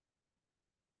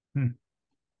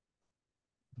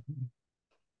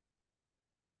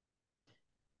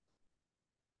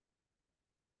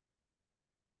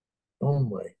 Oh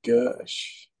my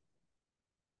gosh.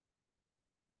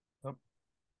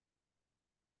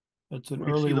 That's an We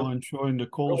see early the- one showing the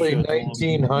coal Early shed.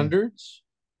 1900s.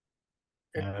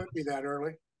 It Yeah, could be that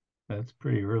early. that's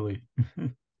pretty early.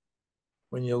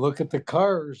 When you look at the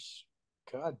cars,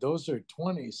 God, those are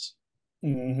 20s.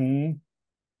 Mm-hmm.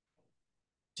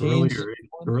 Teens,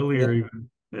 Earlier yeah.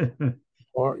 even.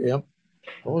 Or yep.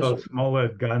 Those How are, small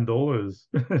that gondola is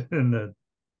in the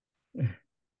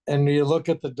and you look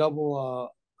at the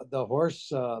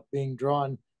horse being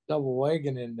drawn double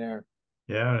wagon in there.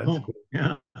 yeah, that's Oh, cool.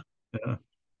 yeah. Yeah.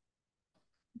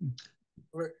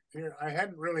 Look, here, I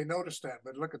hadn't really noticed that,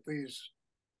 but look at these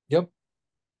Yep.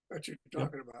 that you're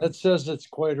talking about. That says it's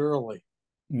quite early.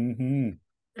 Mm-hmm.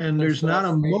 And there's not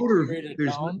a Main motor, street of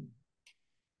there's town.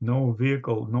 No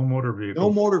vehicle, no motor no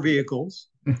vehicles. motor vehicles.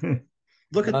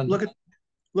 Look at, None.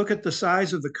 look at the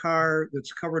size of the car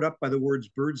that's covered up by the words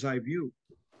bird's eye view.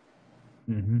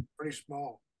 Mhm. Pretty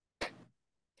small.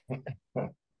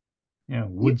 Yeah,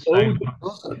 wood Oh, sign.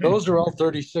 those are all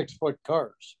 36-foot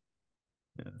cars.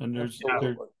 And there's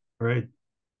Absolutely. a Right.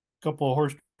 couple of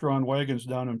horse-drawn wagons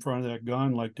down in front of that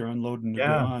gun, like they're unloading the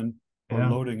Yeah. gun or Yeah.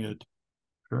 loading it.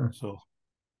 Sure. So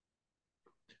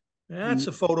That's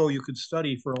a photo you could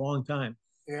study for a long time.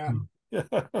 Yeah.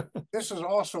 This is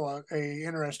also a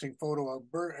interesting photo of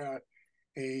what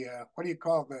do you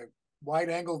call it? The wide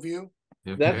angle view?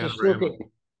 That's a circuit.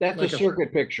 That's Like a a-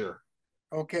 circuit picture.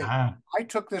 Okay. Ah, I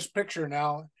took this picture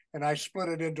now and I split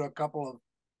it into a couple of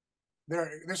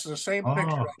there. This is the same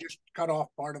picture. Oh. I just cut off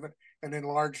part of it and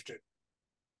enlarged it.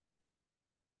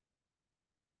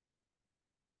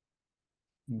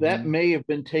 That may have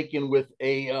been taken with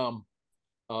a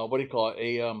what do you call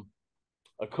it?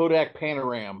 A Kodak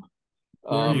Panoram.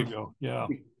 there you go. Yeah.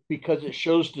 Because it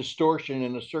shows distortion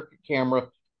and a circuit camera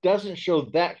doesn't show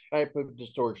that type of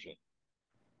distortion.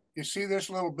 You see this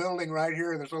little building right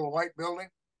here, this little white building?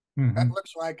 mhm. That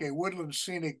looks like a woodland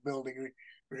scenic building.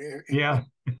 Yeah.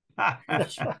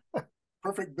 It's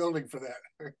perfect building for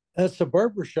that. That's a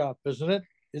barber shop, isn't it?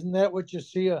 Isn't that what you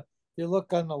see? You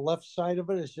look on the left side of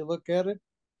it as you look at it,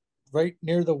 right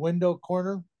near the window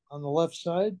corner on the left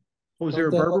side. Was there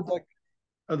a Don't that barber? look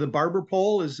like- The barber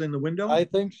pole is in the window? I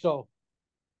think so.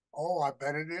 Oh, I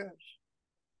bet it is.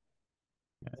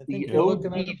 I think The you're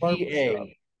looking at a barber shop.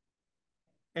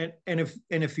 ODA.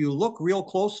 And if you look real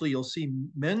closely, you'll see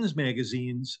men's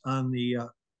magazines on the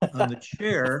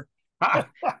chair.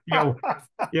 Yeah.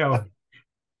 Yeah.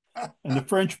 And the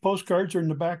French postcards are in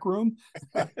the back room.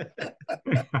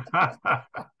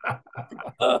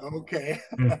 Okay.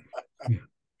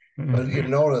 But you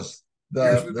notice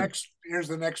Here's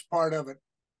the next part of it.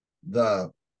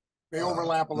 the They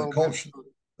overlap a the little coal bit. sh-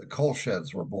 the coal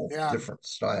sheds were both Yeah. different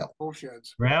style. Coal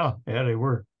sheds. Yeah, they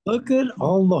were. Look at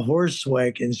all the horse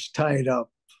wagons tied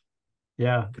up.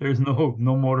 Yeah, there's no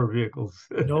motor vehicles.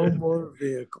 No motor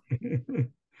vehicle.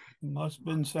 Must have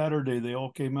been Saturday. They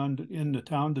all came into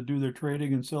town to do their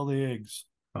trading and sell the eggs.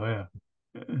 Oh yeah.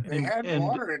 They had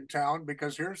water in town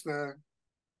because here's the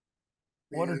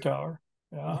Water tower.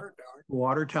 Yeah. water tower.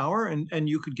 Water tower, and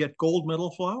you could get gold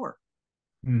medal flour.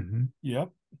 Mhm. Yep.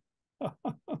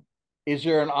 Is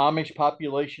there an Amish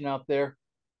population out there?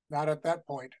 Not at that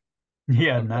point.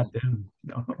 Yeah, Okay. not them.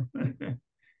 No.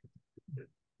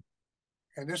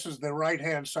 And this is the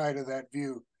right-hand side of that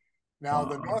view. Now,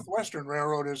 the Northwestern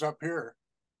Railroad is up here.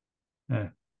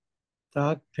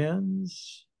 Dock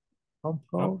pens, pump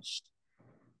house.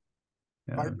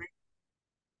 Yeah. Pardon me?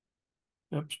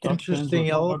 Yep. Stock pens Interesting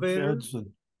with log elevator. sheds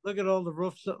and- Look at all the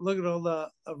roofs. Look at all the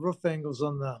roof angles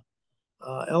on the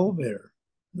elevator.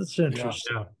 That's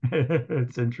interesting. Yeah.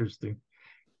 It's interesting.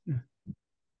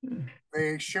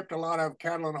 They shipped a lot of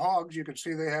cattle and hogs. You can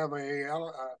see they have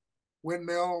a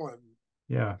windmill and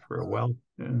Yeah, for a well.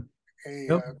 Yeah. a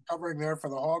Yep. covering there for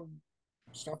the hog,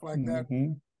 stuff like that.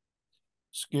 Mhm.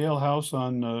 Scale house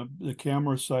on the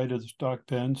camera side of the stock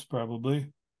pens,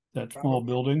 probably. That small Probably.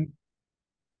 building.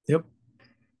 Yep.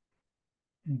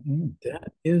 Mhm.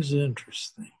 That is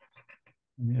interesting.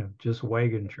 Yeah, just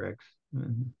wagon tracks.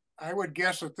 Mhm. I would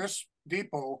guess that this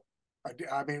depot,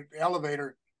 I mean,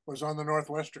 elevator was on the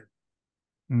Northwestern.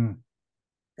 Hmm.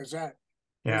 Is that?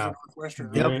 Yeah. There's a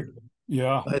Northwestern. Yep. right?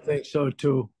 Yeah. I think so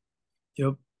too.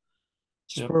 Yep.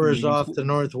 Yep, Spurs you can off see- the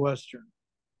Northwestern.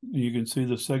 You can see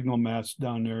the signal mast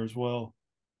down there as well.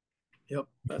 Yep,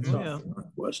 that's Oh, off yeah. the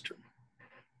Northwestern.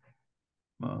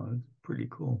 Oh, that's pretty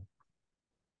cool.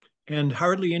 And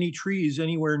hardly any trees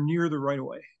anywhere near the right of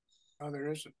way. Oh,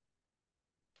 there isn't.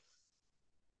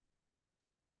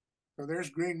 So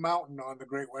there's Green Mountain on the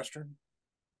Great Western,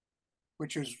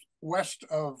 which is west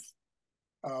of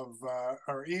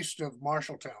or east of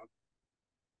Marshalltown.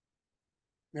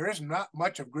 There is not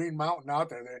much of Green Mountain out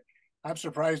there. I'm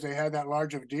surprised they had that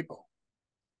large of a depot.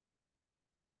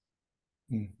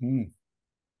 Mm-hmm.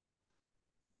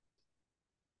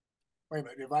 Wait a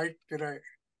minute,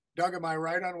 Doug, am I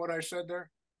right on what I said there?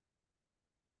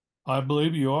 I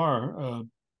believe you are,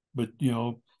 but you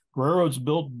know, railroads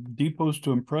built depots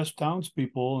to impress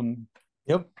townspeople, and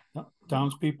Yep.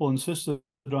 townspeople insisted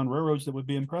on railroads that would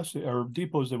be impressive, or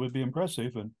depots that would be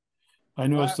impressive. And I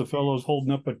noticed the fellow's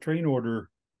holding up a train order.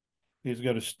 He's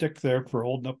got a stick there for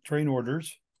holding up train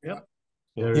orders. Yep.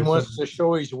 He There's wants some- to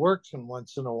show he's working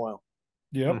once in a while.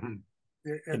 Yep. Mhm.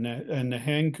 And the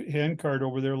hand cart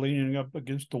over there leaning up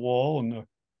against the wall, and the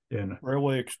and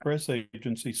Railway Express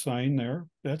Agency sign there.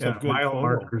 That's a yeah, good mile photo.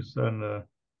 markers on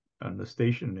the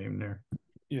station name there.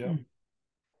 Yeah.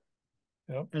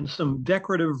 And some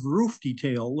decorative roof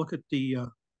detail. Look at the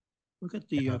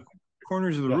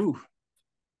corners of the Yeah. roof.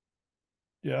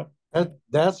 Yeah.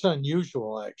 That's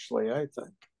unusual, actually, I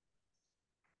think.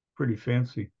 Pretty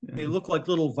fancy. They look like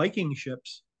little Viking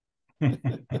ships.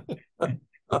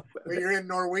 Well, you're in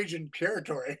Norwegian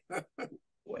territory.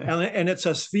 And it's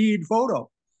a speed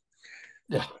photo.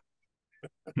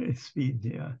 Speed,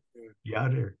 yeah.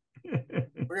 Yachter.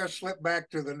 We're gonna slip back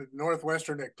to the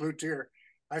Northwestern at Cloutier.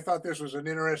 I thought this was an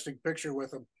interesting picture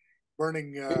with them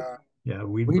burning Yeah,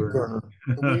 weed Weed burner.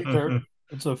 burner. the weed.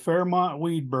 It's a Fairmont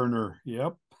weed burner.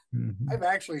 Yep. Mhm. I've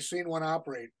actually seen one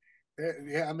operate.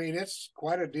 Yeah, I mean, it's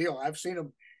quite a deal. I've seen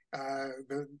them.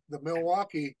 The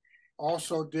Milwaukee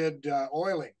also did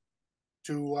oiling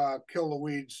to kill the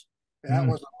weeds. That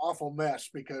was an awful mess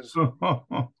because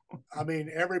I mean,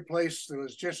 every place there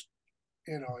was just,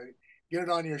 get it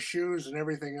on your shoes and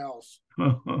everything else.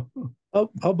 Oh,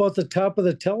 how about the top of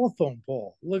the telephone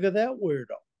pole? Look at that weirdo.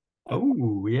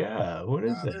 Oh, yeah. What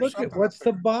is that? There's Look at something what's up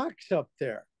the there. box up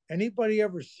there? Anybody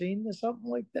ever seen something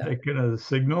like that? That kind of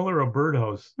signal or a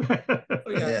birdhouse? Oh,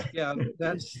 yeah.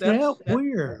 Is that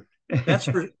weird?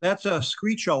 That's a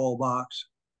screech owl box.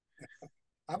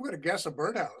 I'm going to guess a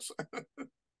birdhouse.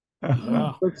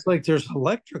 Yeah. Looks like there's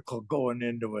electrical going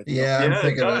into it. Yeah, I'm Yeah, it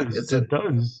thinking does. it's It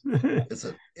does. it's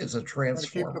a To keep the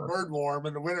transformer. bird warm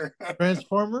in the winter.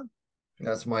 Transformer?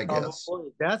 That's my guess.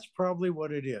 That's probably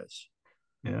what it is.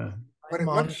 Yeah. But it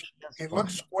Mom,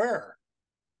 looks square.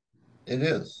 It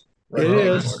is. It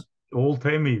Rectangular. is. Old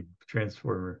timey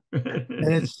transformer.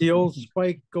 And it's the old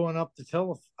spike going up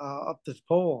up the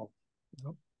pole.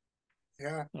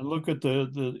 Yeah. And look at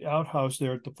the outhouse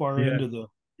there at the far Yeah. end of the.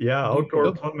 Yeah, outdoor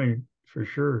Yep. plumbing for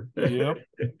sure. Yep.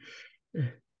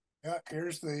 Yeah.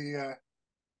 Here's the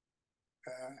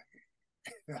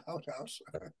outhouse.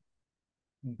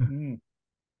 Mhm.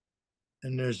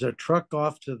 And there's a truck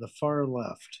off to the far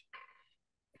left.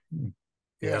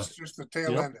 Yes, just the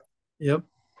tail Yep. end. Yep.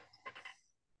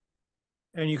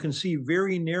 And you can see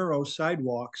very narrow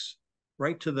sidewalks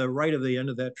right to the right of the end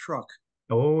of that truck.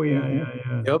 Oh yeah, Mhm.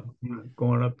 yeah. Yep. Yeah,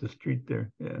 going up the street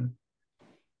there. Yeah.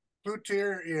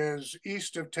 Cloutier is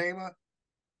east of Tama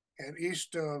and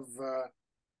east of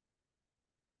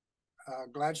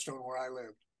Gladstone, where I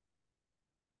lived.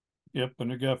 Yep.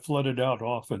 And it got flooded out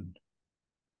often.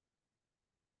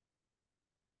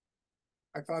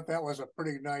 I thought that was a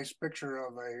pretty nice picture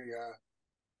of a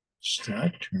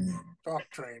Stock train. stock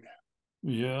train.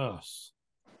 Yes.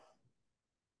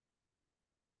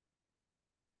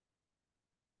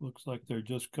 Looks like they're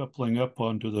just coupling up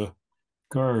onto the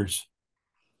cars.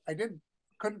 I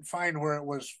couldn't find where it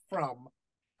was from.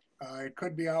 It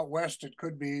could be out west. It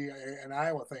could be an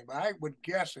Iowa thing, but I would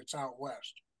guess it's out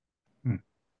west.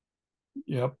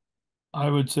 Yep. I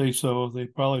would say so. They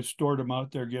probably stored them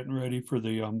out there getting ready for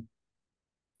the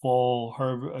fall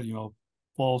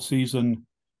fall season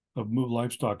of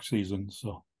livestock season.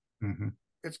 So Mhm.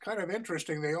 It's kind of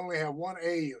interesting. They only have one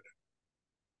A unit.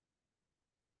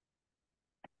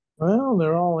 Well,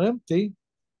 they're all empty.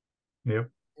 Yep.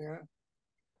 Yeah.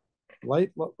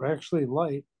 Actually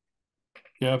light.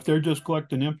 yeah, if they're just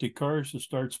collecting empty cars to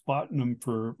start spotting them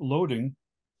for loading.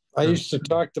 I used to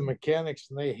talk to mechanics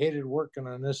and they hated working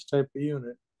on this type of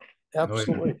unit.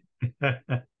 Absolutely.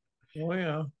 Oh,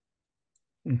 yeah.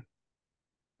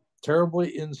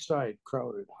 Terribly inside,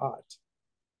 crowded, hot.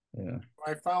 Yeah.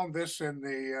 I found this in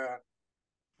the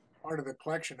part of the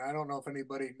collection. I don't know if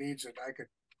anybody needs it. I could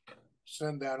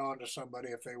send that on to somebody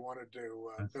if they wanted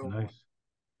to That's build one. nice.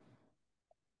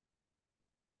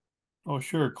 Oh,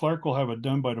 sure. Clark will have it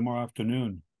done by tomorrow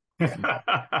afternoon. Oh,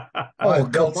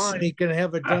 I've built come on. He can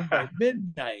have it done by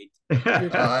midnight.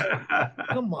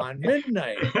 Come on,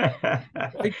 midnight. Right,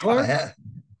 I Clark? have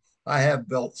I have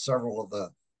built several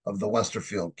of the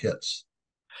Westerfield kits.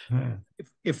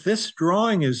 If this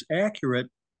drawing is accurate,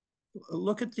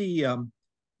 look at the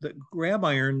grab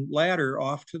iron ladder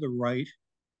off to the right.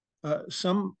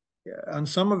 Some on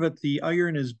some of it, the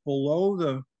iron is below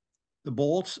the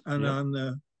bolts, and Yep. on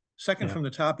the second Yeah. from the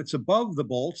top, it's above the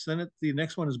bolts. Then the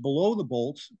next one is below the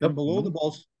bolts, Yep. and below the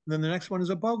bolts. And then the next one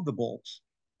is above the bolts.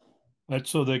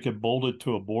 That's so they could bolt it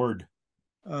to a board.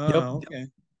 Okay.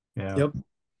 Yeah. Yep.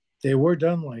 They were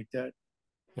done like that.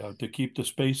 Yeah, to keep the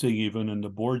spacing even, and the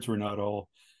boards were not all,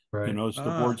 Right. the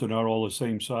boards are not all the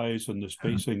same size, and the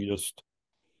spacing just,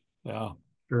 yeah.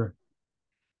 Sure.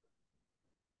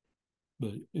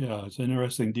 But yeah, it's an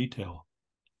interesting detail.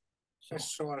 So,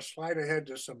 So I want to slide ahead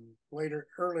to some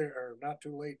earlier, or not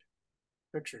too late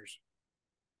pictures.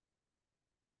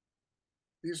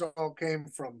 These all came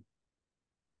from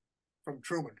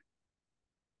Truman.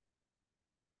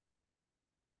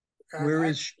 Where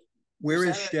is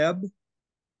that Sheb?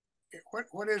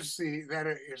 what is is that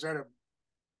a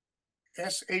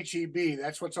SHEB?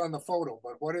 That's what's on the photo,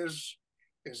 but is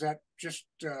that just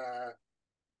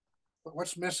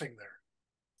what's missing there?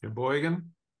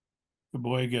 Sheboygan? the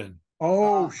boy again.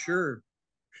 Oh, sure.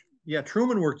 Yeah,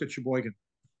 Truman worked at Sheboygan.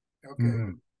 Okay,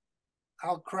 Mhm.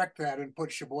 I'll correct that and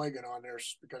put Sheboygan on there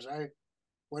because I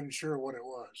wasn't sure what it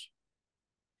was.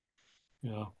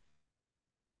 Yeah.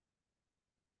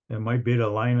 It might be the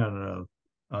line on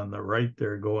the right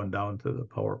there going down to the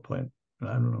power plant.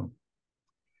 I don't know.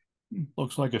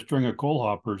 Looks like a string of coal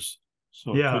hoppers.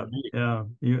 So it Yeah, could be.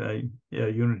 yeah,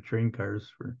 unit train cars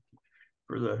for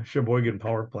the Sheboygan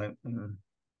power plant. And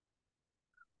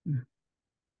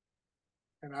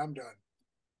I'm done.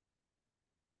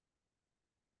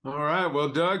 All right. Well,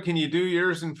 Doug, can you do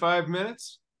yours in 5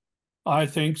 minutes? I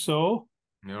think so.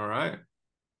 All right.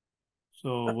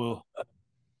 So we'll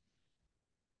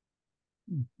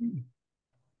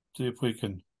see if we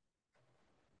can.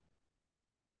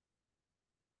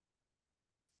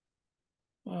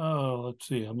 Oh, let's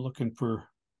see. I'm looking for.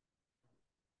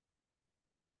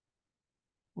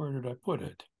 Where did I put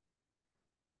it?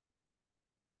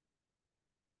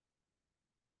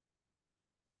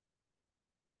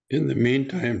 In the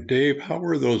meantime, Dave, how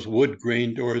were those wood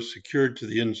grain doors secured to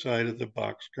the inside of the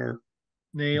boxcar? Were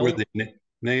Nailed. they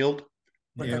nailed?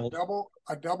 With Nailed.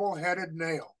 a double-headed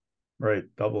nail. Right,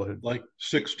 double head. Like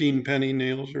 16 penny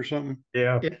nails or something?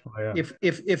 Yeah, If oh, yeah.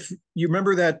 if you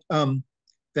remember that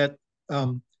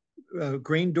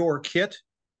grain door kit,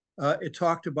 it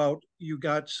talked about you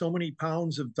got so many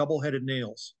pounds of double-headed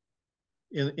nails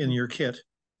in your kit.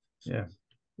 Yeah,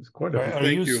 it's quite Are, a. are Thank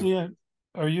you you. seeing?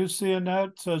 Are you seeing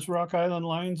that? Says Rock Island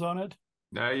Lines on it?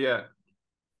 Not yet.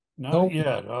 Not Nope.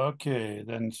 yet. Okay,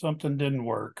 then something didn't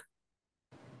work.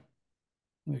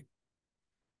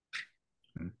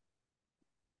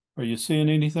 Are you seeing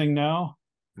anything now?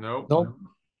 Nope. Nope.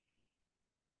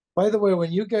 By the way,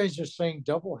 when you guys are saying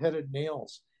double-headed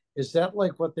nails, is that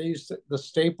like what they used to, the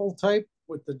staple type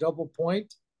with the double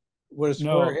point? With a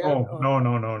square head? Oh,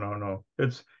 no.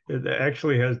 It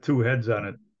actually has two heads on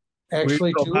it.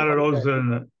 Actually, We used a lot of those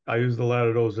okay. I used a lot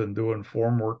of those in doing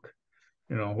form work,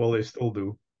 well, they still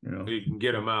do, You can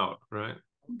get them out, right?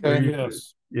 They're Okay. usually-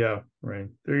 Yes. Yeah, right.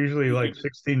 They're usually You like can-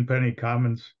 16 penny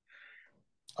commons.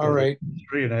 All right.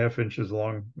 3.5 inches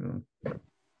long.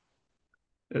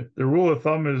 The rule of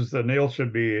thumb is the nail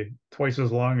should be twice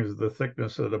as long as the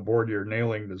thickness of the board you're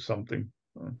nailing to something.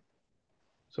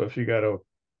 So if you got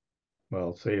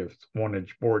say if it's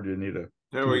 1-inch board, you need a.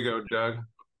 There we go, Doug.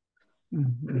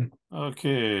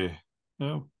 Okay.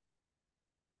 No.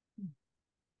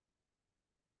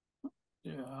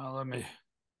 Yeah, let me.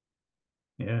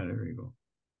 Yeah, there you go.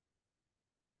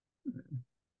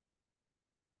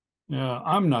 Yeah,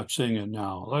 I'm not seeing it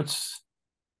now. Let's.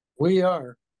 We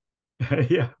are.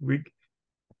 Yeah,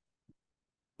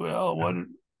 Well, what?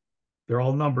 they're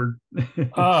all numbered.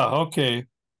 Okay.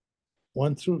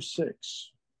 1 through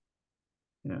 6.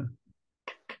 Yeah.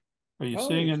 Are you Oh.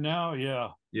 seeing it now? Yeah.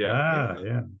 Yeah.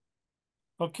 Yeah.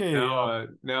 Okay.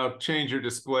 Now change your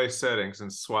display settings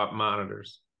and swap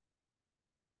monitors.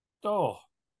 Oh.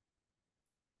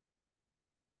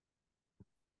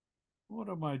 What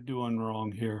am I doing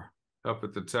wrong here? up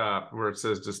at the top where it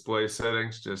says display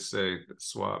settings, just say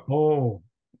swap. Oh,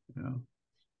 yeah.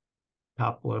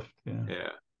 Top left, yeah. Yeah.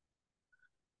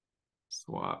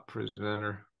 Swap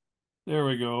presenter. There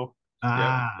we go.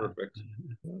 Yeah, perfect.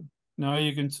 Now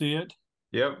you can see it.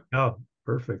 Yep. Oh,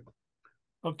 perfect.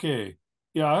 Okay.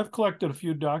 Yeah, I've collected a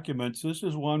few documents. This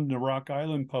is one the Rock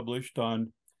Island published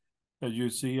on, as you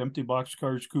see, empty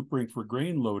boxcars coopering for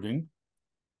grain loading.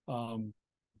 And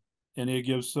it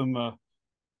gives some,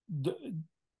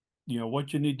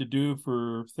 what you need to do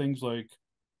for things like,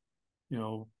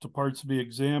 the parts to be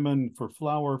examined for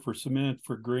flour, for cement,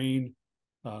 for grain,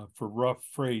 for rough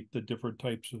freight, the different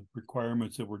types of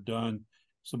requirements that were done.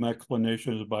 Some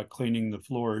explanations about cleaning the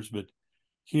floors, but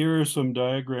here are some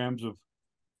diagrams of,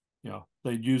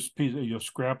 they'd use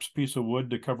scraps piece of wood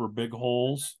to cover big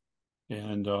holes,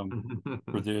 and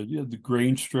for the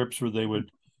grain strips where they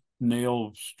would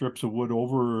nail strips of wood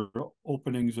over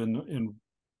openings in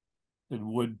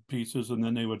wood pieces, and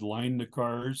then they would line the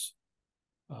cars.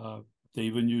 They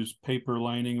even used paper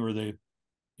lining, or they,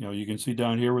 you can see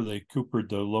down here where they coopered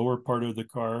the lower part of the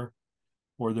car,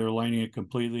 or they're lining it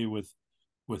completely with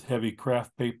heavy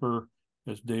craft paper,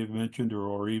 as Dave mentioned,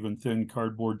 or even thin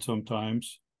cardboard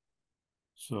sometimes.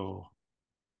 So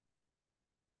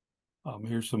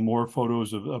here's some more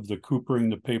photos of the coopering,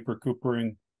 the paper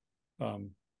coopering.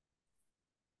 You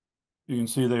can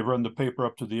see they've run the paper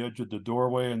up to the edge of the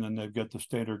doorway, and then they've got the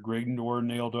standard grain door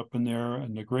nailed up in there.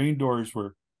 And the grain doors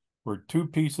were two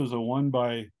pieces of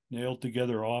 1x nailed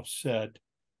together offset,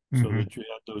 so that you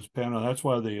had those panels. That's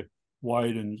why they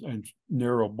wide and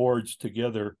narrow boards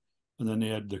together, and then they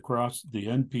had the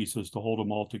end pieces to hold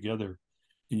them all together.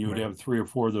 And you would have 3 or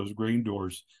 4 of those grain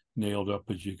doors nailed up,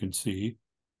 as you can see.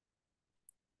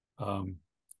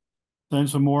 Then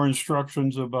some more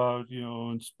instructions about,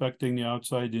 inspecting the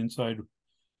outside, the inside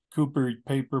coopered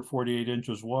paper 48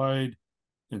 inches wide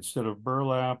instead of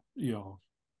burlap,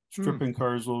 stripping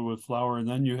cars loaded with flour. And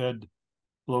then you had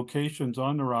locations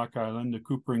on the Rock Island, the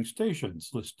coopering stations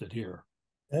listed here.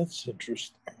 That's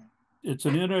interesting. It's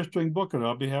an interesting book, and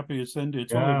I'll be happy to send it.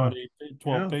 It's only about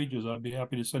 12 pages. I'd be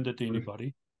happy to send it to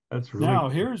anybody. That's really now cool.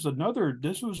 Here's another.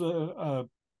 This was a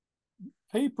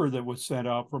paper that was sent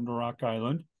out from the Rock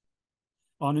Island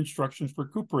on instructions for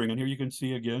coopering. And here you can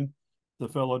see again the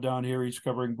fellow down here. He's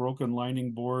covering broken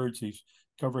lining boards. He's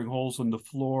covering holes in the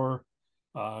floor.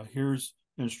 Here's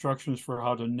instructions for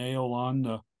how to nail on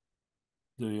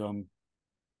the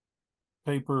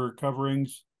paper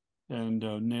coverings and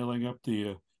nailing up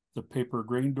the paper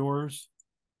grain doors.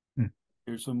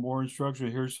 Here's some more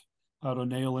instruction. Here's how to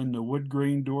nail in the wood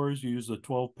grain doors. You use a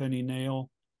 12-penny nail.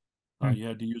 You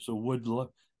had to use a wood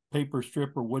paper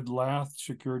strip or wood lath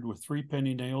secured with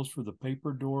 3-penny nails for the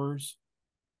paper doors.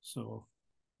 So,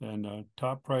 and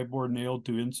top pry board nailed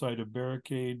to inside a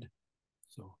barricade.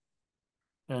 So,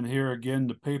 and here again,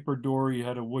 the paper door, you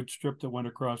had a wood strip that went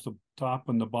across the top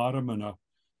and the bottom, and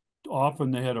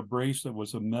often they had a brace that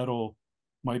was a metal,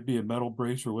 might be a metal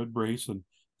brace or wood brace. And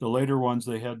the later ones,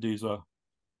 they had these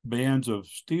bands of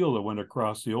steel that went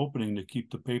across the opening to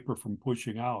keep the paper from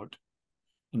pushing out.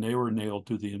 And they were nailed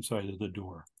to the inside of the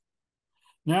door.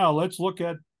 Now let's look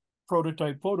at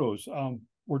prototype photos.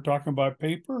 We're talking about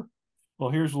paper.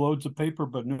 Well, here's loads of paper,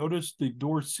 but notice the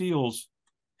door seals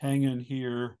hanging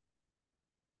here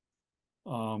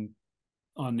on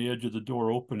the edge of the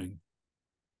door opening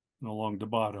and along the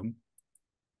bottom.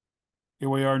 Here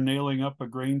we are nailing up a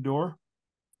grain door.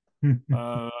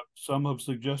 Some have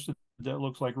suggested that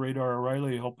looks like Radar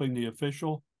O'Reilly helping the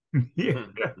official.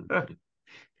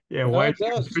 Yeah, why is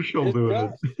the official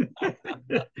doing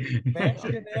it? Match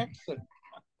in accent.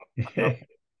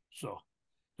 So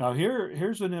now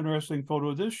here's an interesting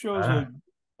photo. This shows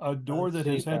a door that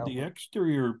has had the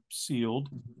exterior sealed,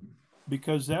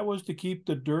 because that was to keep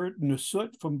the dirt and the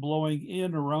soot from blowing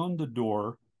in around the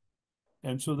door.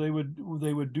 And so they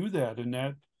would do that, and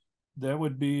that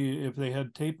would be if they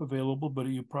had tape available, but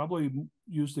you probably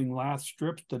using lath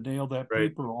strips to nail that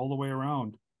paper all the way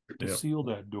around to seal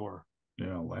that door.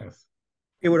 Yeah, lath.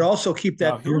 It would also keep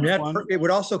that brunette. One. It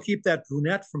would also keep that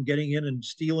brunette from getting in and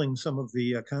stealing some of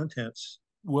the contents.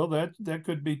 Well, that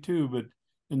could be too, but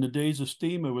in the days of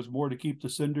steam, it was more to keep the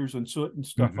cinders and soot and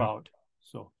stuff out.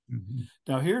 So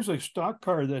now here's a stock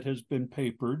car that has been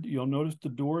papered. You'll notice the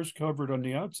door is covered on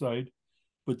the outside,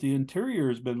 but the interior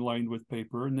has been lined with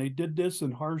paper, and they did this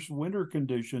in harsh winter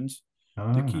conditions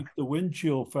to keep the wind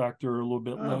chill factor a little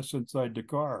bit less inside the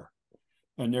car.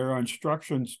 And there are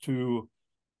instructions to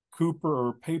cooper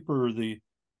or paper the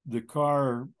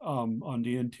car on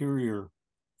the interior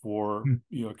for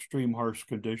extreme harsh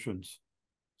conditions.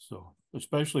 So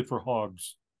especially for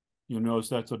hogs, you notice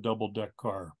that's a double deck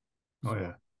car. Oh,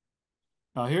 yeah.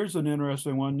 Now here's an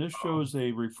interesting one. This shows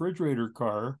a refrigerator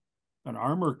car, an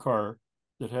armor car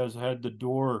that has had the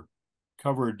door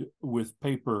covered with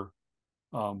paper.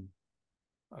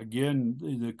 Again,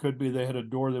 it could be they had a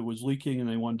door that was leaking and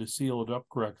they wanted to seal it up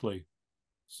correctly.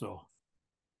 So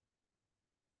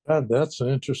God, that's an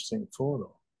interesting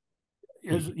photo.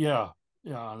 yeah,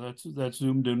 that's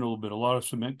zoomed in a little bit. A lot of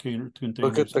cement containers.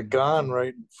 Look at the gun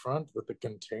right in front with the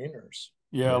containers.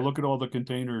 Yeah, look at all the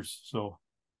containers. So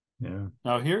yeah.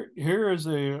 Now here is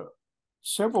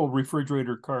several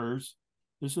refrigerator cars.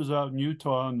 This is out in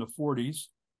Utah in the 40s,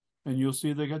 and you'll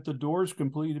see they got the doors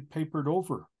completely papered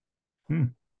over.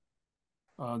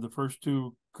 The first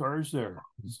two cars there.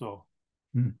 So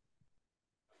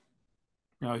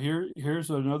now here's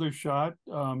another shot.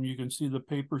 You can see the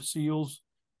paper seals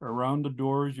around the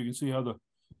doors. You can see how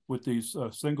with these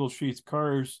single sheath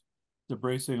cars, the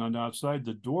bracing on the outside,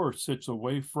 the door sits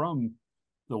away from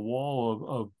the wall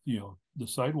of the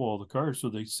sidewall of the car, so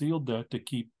they sealed that to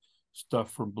keep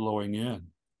stuff from blowing in.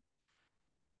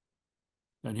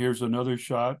 And here's another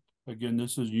shot. Again,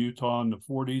 this is Utah in the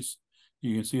 40s.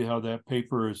 You can see how that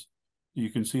paper is. You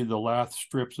can see the lath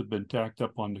strips have been tacked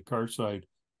up on the car side,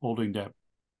 holding that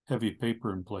heavy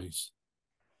paper in place.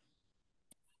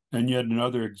 And yet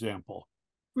another example.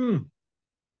 And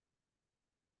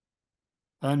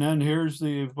then here's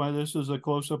this is a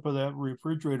close-up of that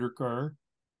refrigerator car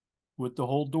with the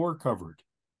whole door covered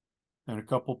and a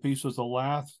couple pieces of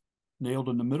lath nailed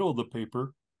in the middle of the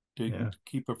paper to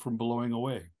keep it from blowing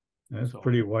away. That's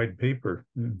pretty wide paper.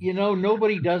 You know,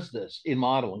 nobody does this in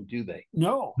modeling, do they?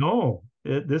 No.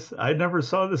 I never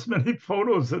saw this many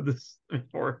photos of this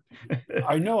before.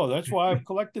 I know. That's why I've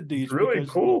collected these. It's really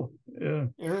cool. Yeah.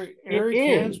 Eric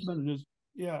Hansman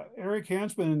Eric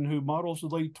Hansman, who models the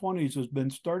late 20s, has been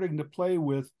starting to play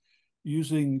with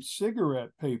using cigarette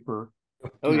paper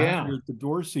to create the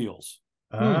door seals.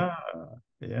 Yeah.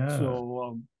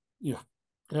 So yeah.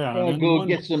 Go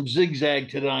get some zigzag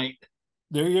tonight.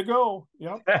 There you go.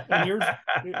 Yep. And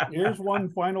here's one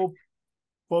final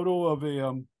photo of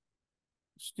a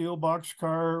steel box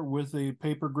car with a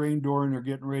paper grain door, and they're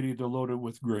getting ready to load it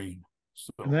with grain.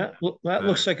 So and that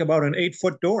looks like about an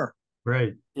 8-foot door.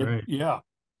 Right. Yeah.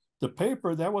 The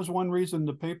paper, that was one reason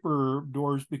the paper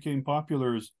doors became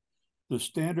popular, is the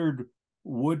standard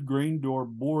wood grain door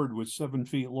board was 7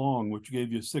 feet long, which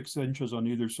gave you 6 inches on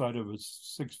either side of a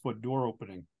 6-foot door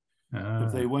opening.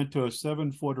 If they went to a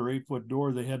 7-foot or 8-foot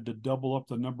door, they had to double up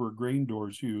the number of grain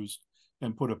doors used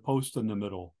and put a post in the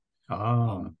middle.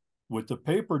 With the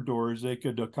paper doors, they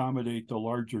could accommodate the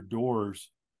larger doors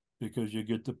because you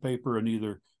get the paper in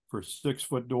either for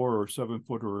 6-foot door or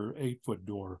 7-foot or 8-foot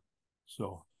door.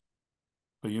 So,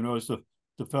 but you notice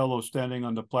the fellow standing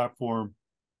on the platform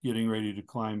getting ready to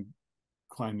climb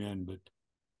in. But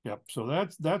yep, so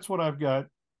that's what I've got.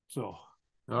 So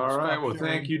all right. Well,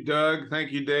 thank you, Doug.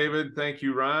 Thank you, David. Thank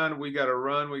you, Ron. We got to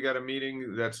run. We got a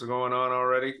meeting that's going on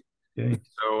already. Okay.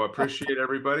 So appreciate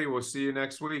everybody. We'll see you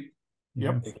next week.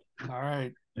 Yep. All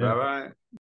right. Bye-bye.